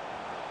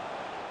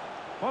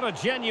 What a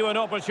genuine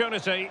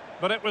opportunity,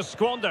 but it was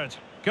squandered.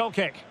 Goal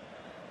kick.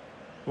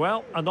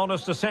 Well, an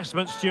honest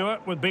assessment,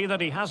 Stuart, would be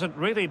that he hasn't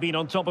really been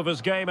on top of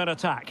his game in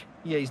attack.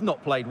 Yeah, he's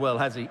not played well,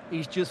 has he?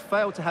 He's just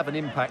failed to have an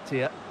impact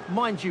here.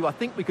 Mind you, I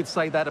think we could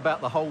say that about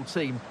the whole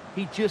team.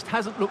 He just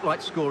hasn't looked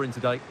like scoring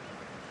today.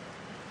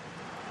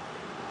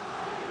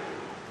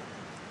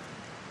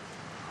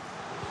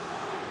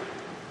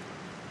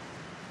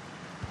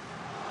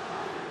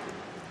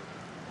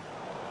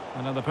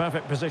 Another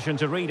perfect position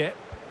to read it.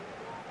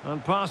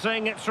 And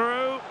passing it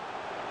through.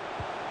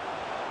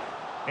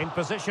 In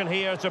position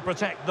here to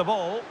protect the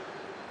ball.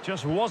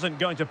 Just wasn't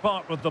going to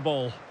part with the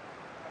ball.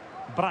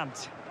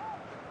 Brandt.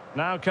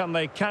 Now can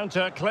they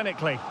counter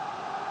clinically?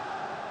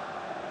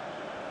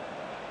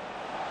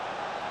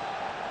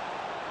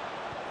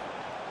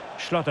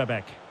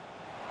 Schlotterbeck.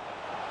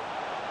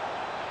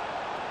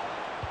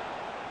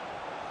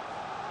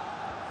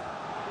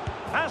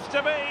 Has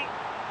to be.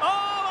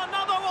 Oh,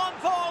 another one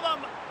for them.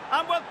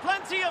 And with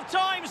plenty of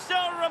time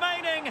still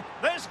remaining,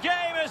 this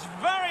game is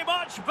very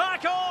much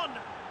back on.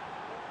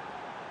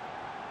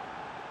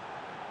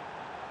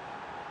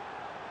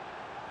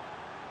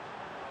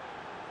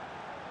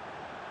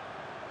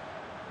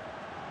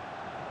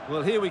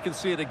 Well, here we can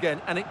see it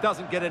again, and it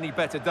doesn't get any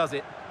better, does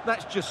it?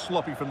 That's just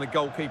sloppy from the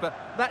goalkeeper.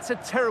 That's a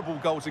terrible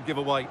goal to give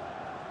away.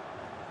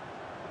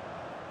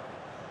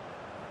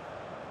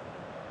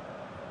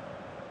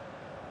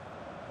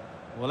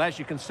 Well, as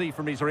you can see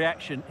from his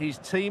reaction, his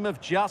team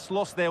have just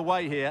lost their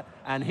way here,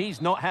 and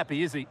he's not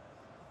happy, is he?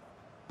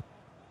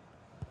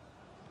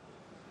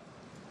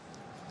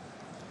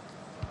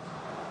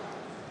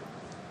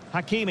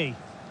 Hakimi.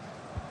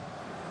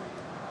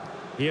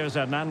 Here's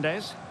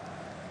Hernandez.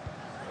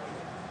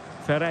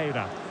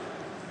 Ferreira.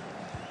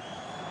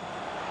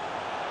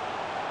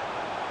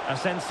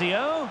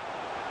 Asensio.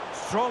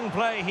 Strong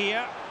play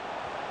here.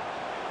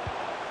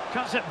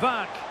 Cuts it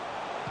back.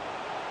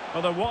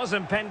 Well, there was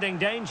impending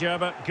danger,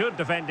 but good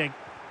defending.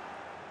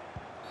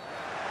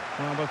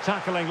 Well, with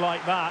tackling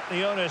like that,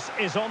 the onus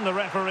is on the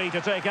referee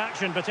to take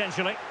action,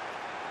 potentially.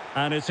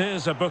 And it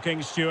is a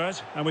booking,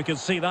 Stuart, and we can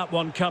see that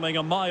one coming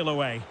a mile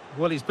away.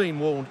 Well, he's been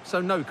warned,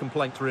 so no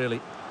complaints,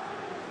 really.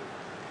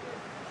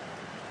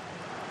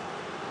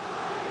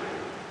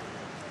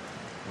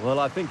 Well,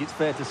 I think it's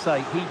fair to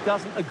say he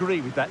doesn't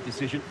agree with that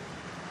decision.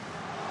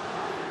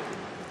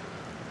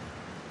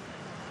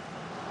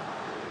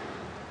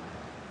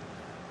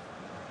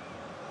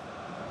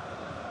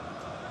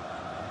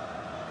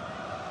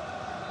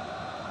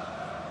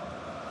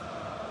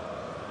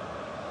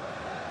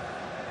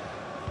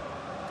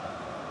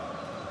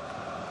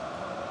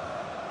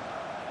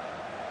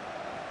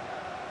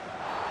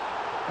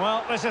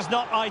 Well, this is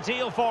not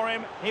ideal for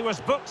him. He was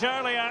booked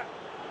earlier.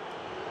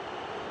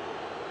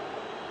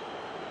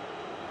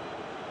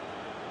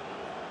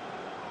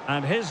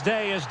 And his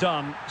day is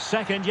done.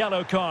 Second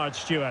yellow card,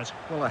 Stuart.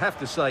 Well, I have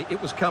to say,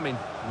 it was coming.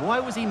 Why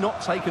was he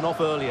not taken off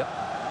earlier?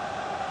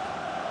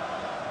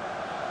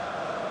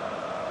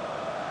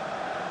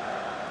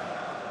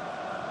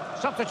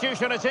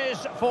 Substitution it is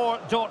for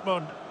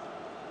Dortmund.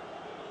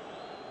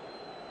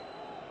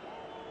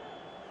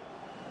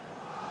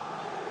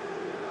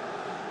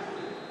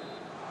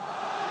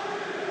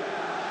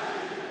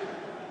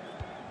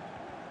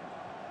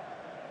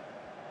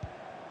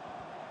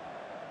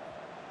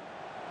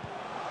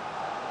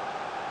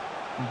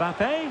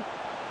 Mbappe.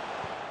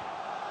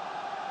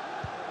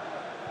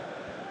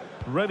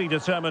 Really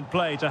determined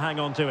play to hang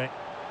on to it.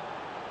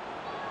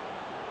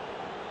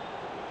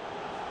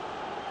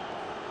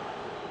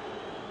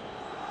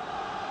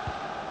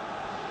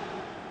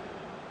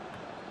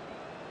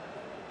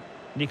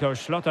 Nico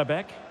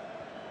Schlotterbeck.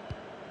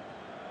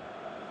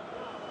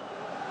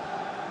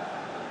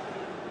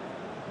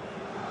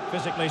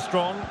 Physically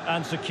strong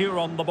and secure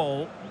on the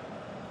ball.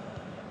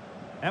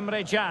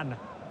 Emre Can.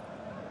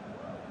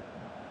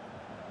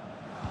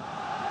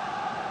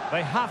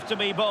 They have to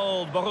be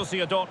bold,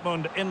 Borussia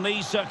Dortmund, in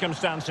these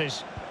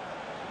circumstances.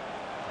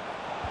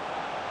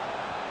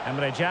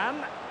 Emre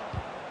Can.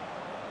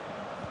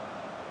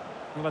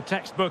 Well, a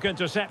textbook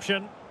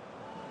interception.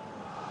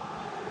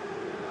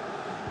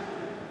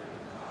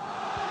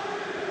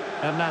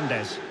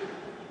 Hernandez.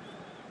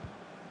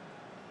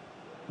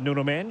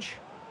 Nuno Mendes.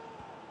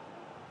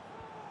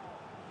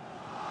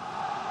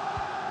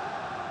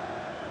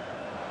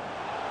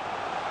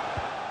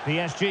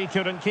 PSG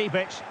couldn't keep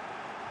it.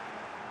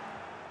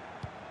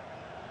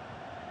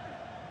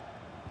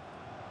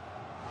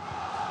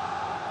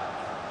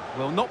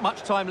 Well, not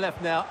much time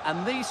left now,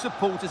 and these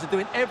supporters are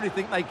doing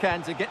everything they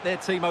can to get their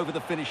team over the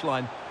finish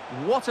line.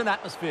 What an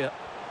atmosphere.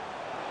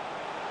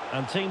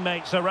 And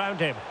teammates around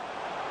him.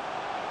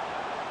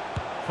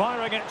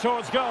 Firing it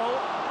towards goal.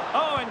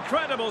 Oh,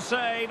 incredible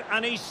save,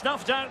 and he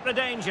snuffed out the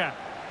danger.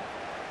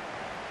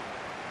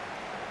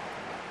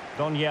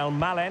 Donyell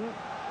Malen.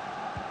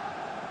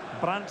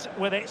 Brandt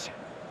with it.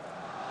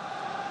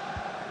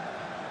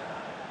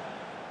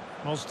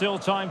 Well, still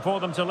time for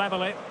them to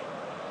level it.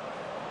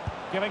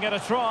 Giving it a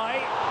try,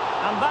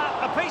 and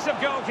that, a piece of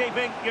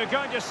goalkeeping you're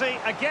going to see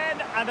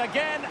again and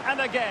again and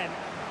again.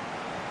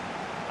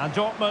 And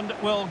Dortmund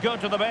will go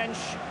to the bench.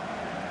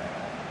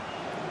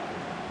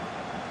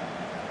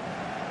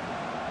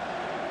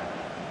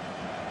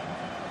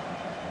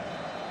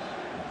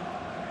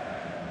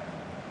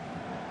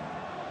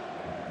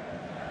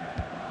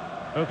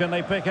 Who can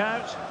they pick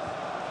out?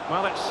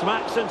 Well, it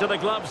smacks into the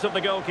gloves of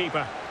the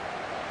goalkeeper.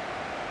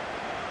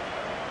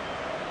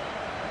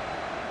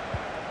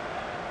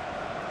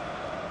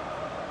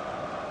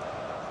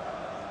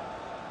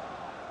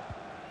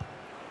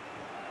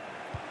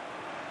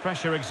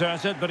 Pressure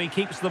exerted, but he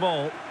keeps the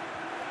ball.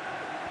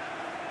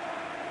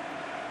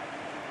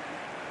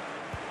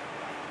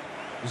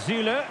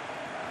 Zule.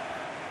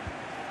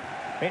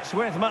 It's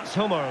with Mats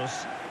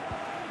Hummels.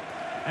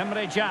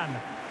 Emre Can.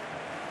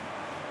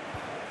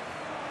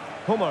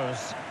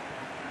 Hummels.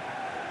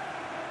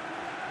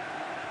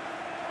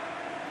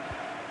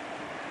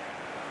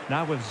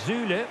 Now with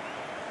Zule.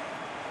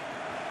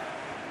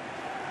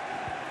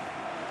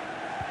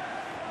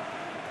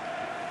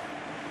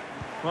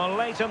 Well,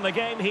 late in the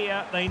game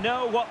here, they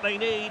know what they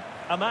need,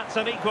 and that's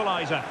an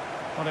equaliser.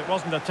 But it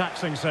wasn't a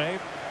taxing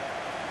save.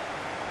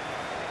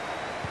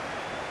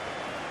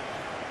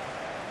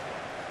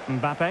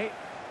 Mbappe.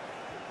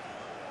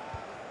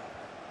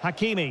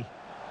 Hakimi.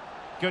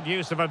 Good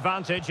use of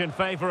advantage in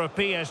favour of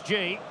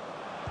PSG.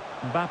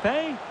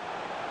 Mbappe.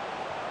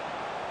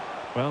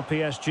 Well,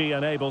 PSG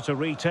unable to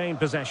retain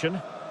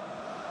possession.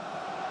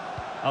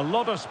 A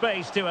lot of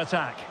space to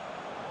attack.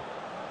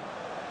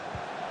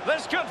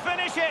 This could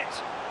finish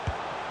it.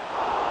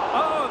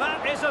 Oh,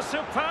 that is a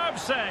superb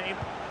save.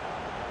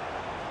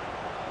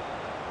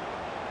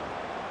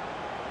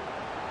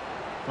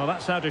 Well,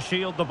 that's how to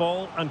shield the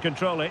ball and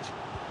control it.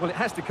 Well, it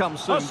has to come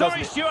soon, Oh,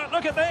 sorry, doesn't it? Stuart,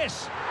 look at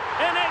this.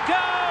 In it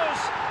goes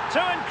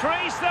to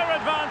increase their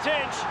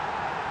advantage.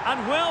 And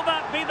will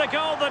that be the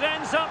goal that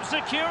ends up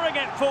securing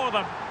it for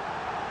them?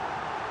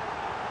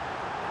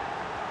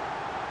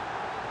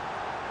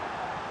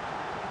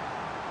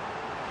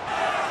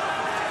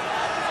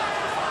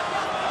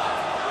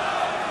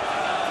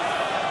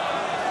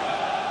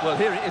 Well,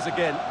 here it is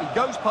again. He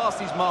goes past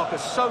his marker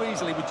so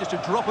easily with just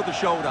a drop of the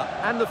shoulder,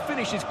 and the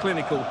finish is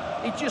clinical.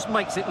 He just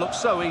makes it look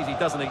so easy,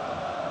 doesn't he?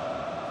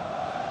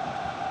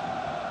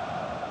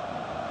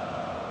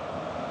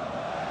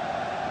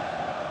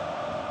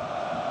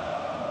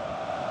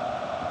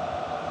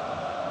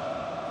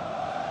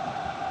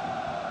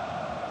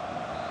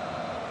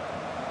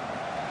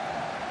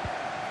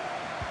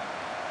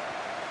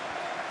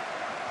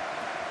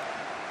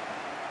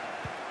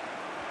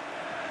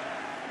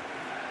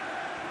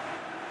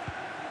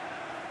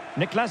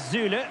 Niklas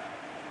Zule.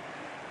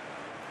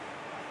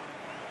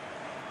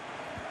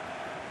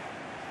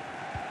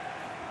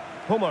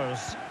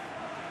 Hummels.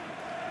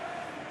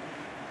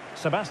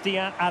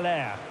 Sébastien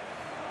Haller.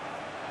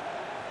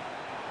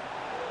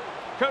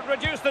 Could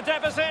reduce the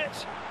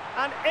deficit.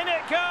 And in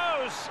it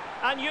goes.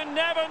 And you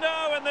never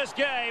know in this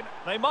game.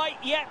 They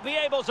might yet be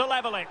able to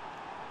level it.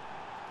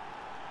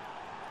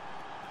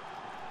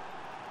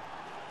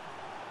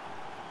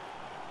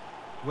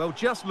 Well,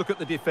 just look at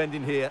the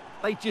defending here.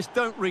 They just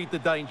don't read the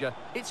danger.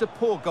 It's a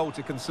poor goal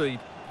to concede.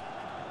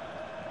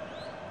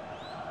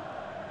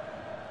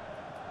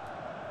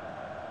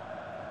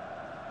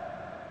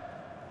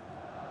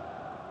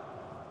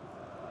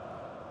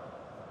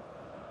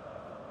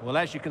 Well,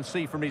 as you can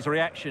see from his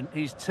reaction,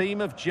 his team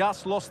have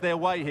just lost their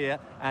way here,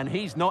 and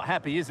he's not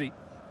happy, is he?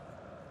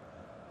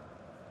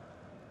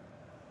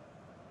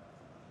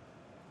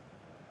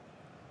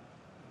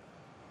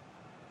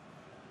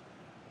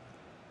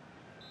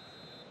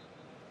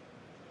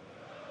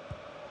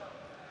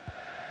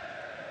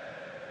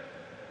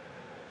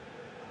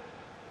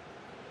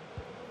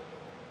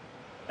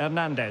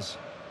 Hernandez.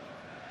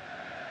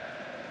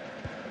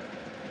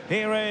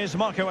 Here is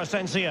Marco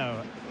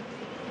Asensio.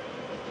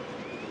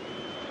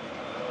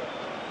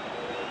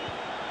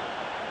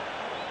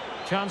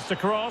 Chance to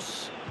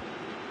cross.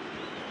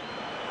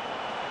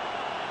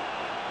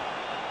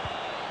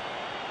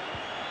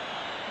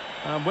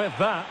 And with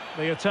that,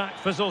 the attack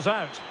fizzles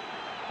out.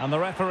 And the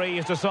referee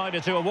has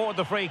decided to award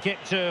the free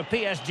kick to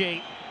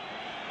PSG.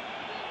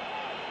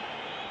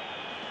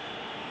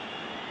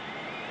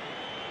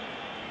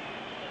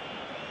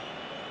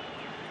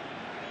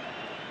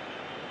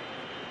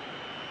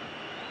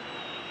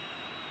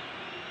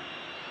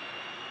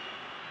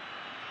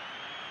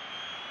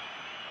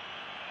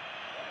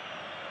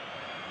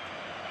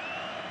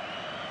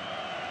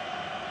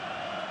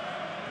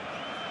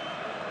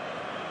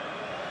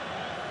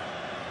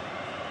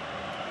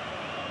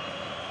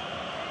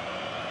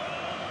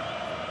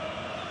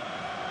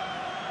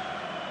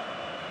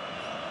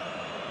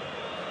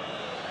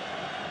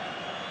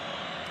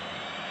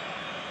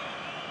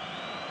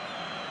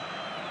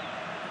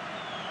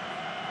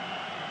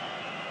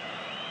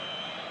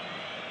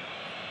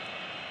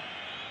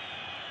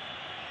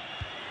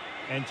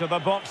 Into the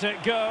box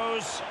it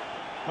goes.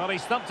 Well, he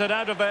stumped it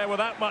out of there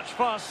without much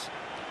fuss.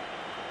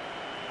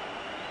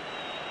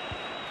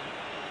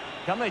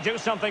 Can they do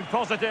something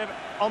positive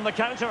on the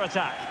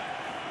counter-attack?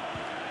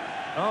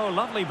 Oh,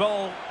 lovely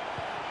ball.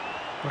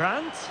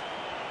 Brandt.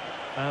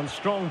 And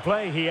strong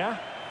play here.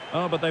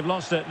 Oh, but they've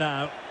lost it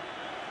now.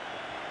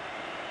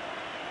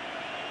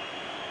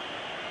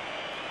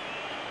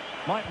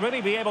 Might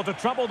really be able to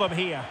trouble them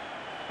here.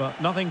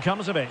 But nothing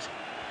comes of it.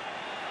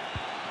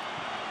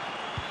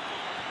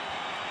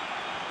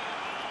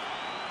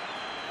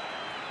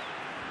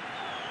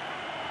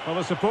 Well,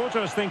 the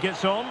supporters think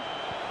it's on.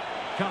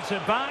 Cuts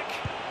it back.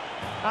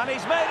 And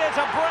he's made it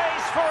a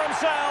brace for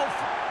himself.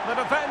 The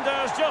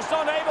defender's just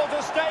unable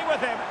to stay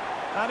with him.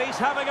 And he's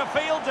having a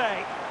field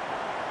day.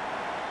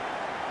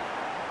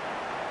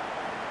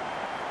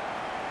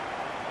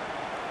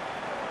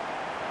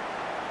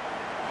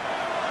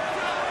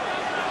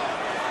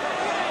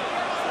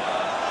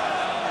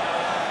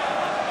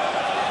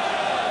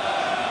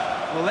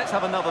 Well, let's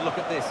have another look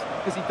at this,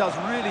 because he does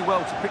really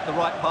well to pick the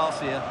right pass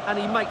here, and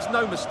he makes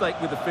no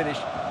mistake with the finish.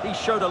 He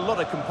showed a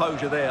lot of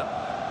composure there.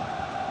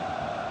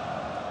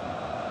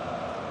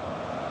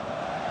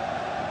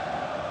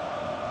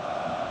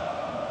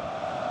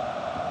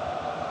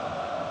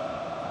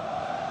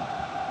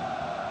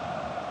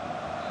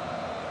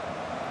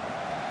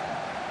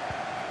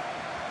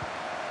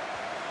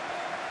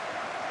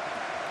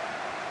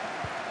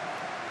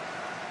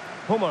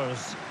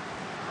 Hummers.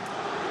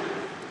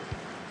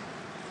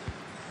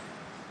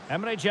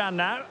 Emre Can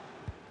now.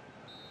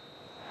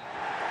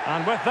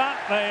 And with that,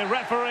 the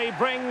referee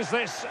brings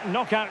this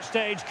knockout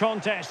stage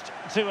contest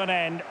to an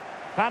end.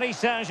 Paris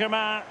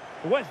Saint-Germain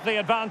with the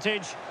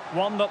advantage,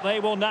 one that they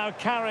will now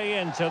carry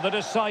into the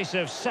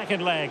decisive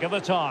second leg of the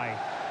tie.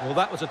 Well,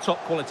 that was a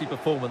top-quality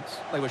performance.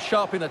 They were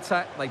sharp in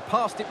attack, they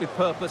passed it with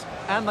purpose,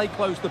 and they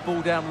closed the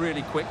ball down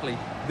really quickly.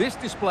 This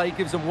display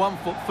gives them 1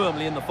 foot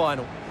firmly in the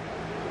final.